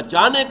पहलू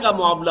बचाने का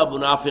मामला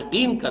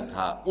मुनाफिकीन का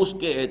था,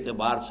 उसके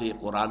एतबार से ये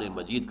कुरान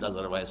मजीद का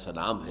ज़रवा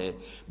सलाम है।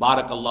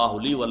 बारकल्लाहु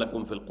ली व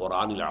लकुम फिल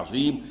कुरानिल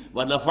अज़ीम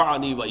व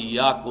नफ़अनी व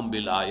इय्याकुम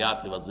बिल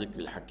आयाति व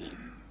ज़िक्रिल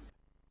हकीम।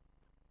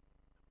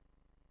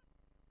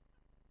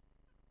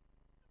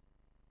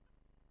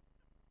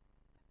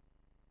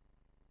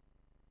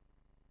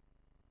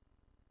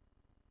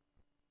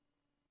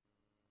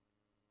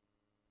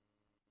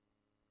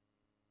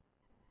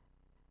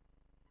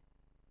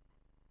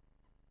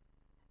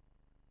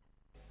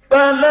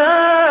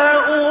 فلا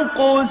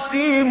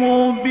أقسم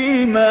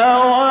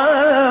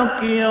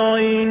بمواقع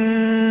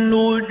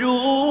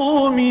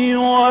النجوم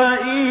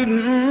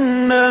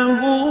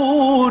وإنه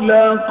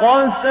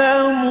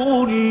لقسم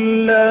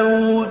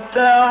لو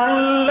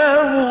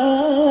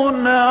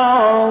تعلمون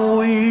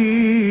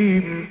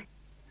عظيم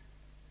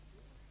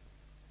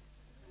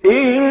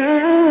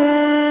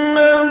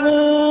إنه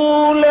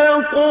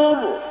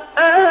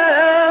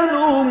لقرآن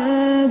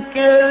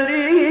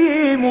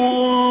كريم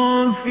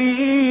في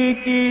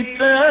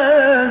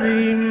كتاب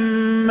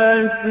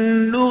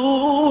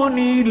مكنون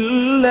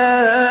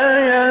لا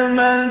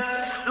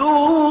يمسه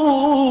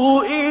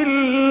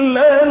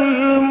إلا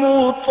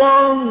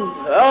المطهرون